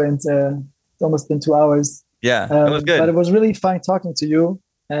 1 hour and it's almost been 2 hours. Yeah, it was good. But it was really fun talking to you.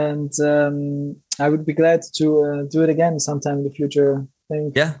 and I would be glad to do it again sometime in the future. I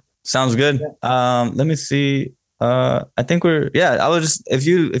think. Yeah, sounds good. Yeah, Let me see. I think yeah, I was just if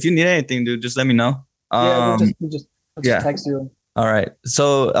you need anything, dude, just let me know. yeah. I'll just Yeah. text you. All right.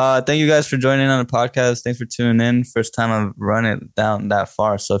 So thank you guys for joining on the podcast. Thanks for tuning in. First time I've run it down that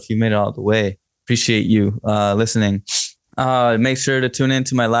far. So if you made it all the way, appreciate you listening. Make sure to tune in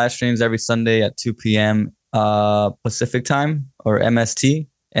to my live streams every Sunday at 2 p.m. Pacific time or MST.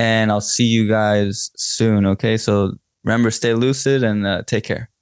 And I'll see you guys soon. Okay. So remember, stay lucid and take care.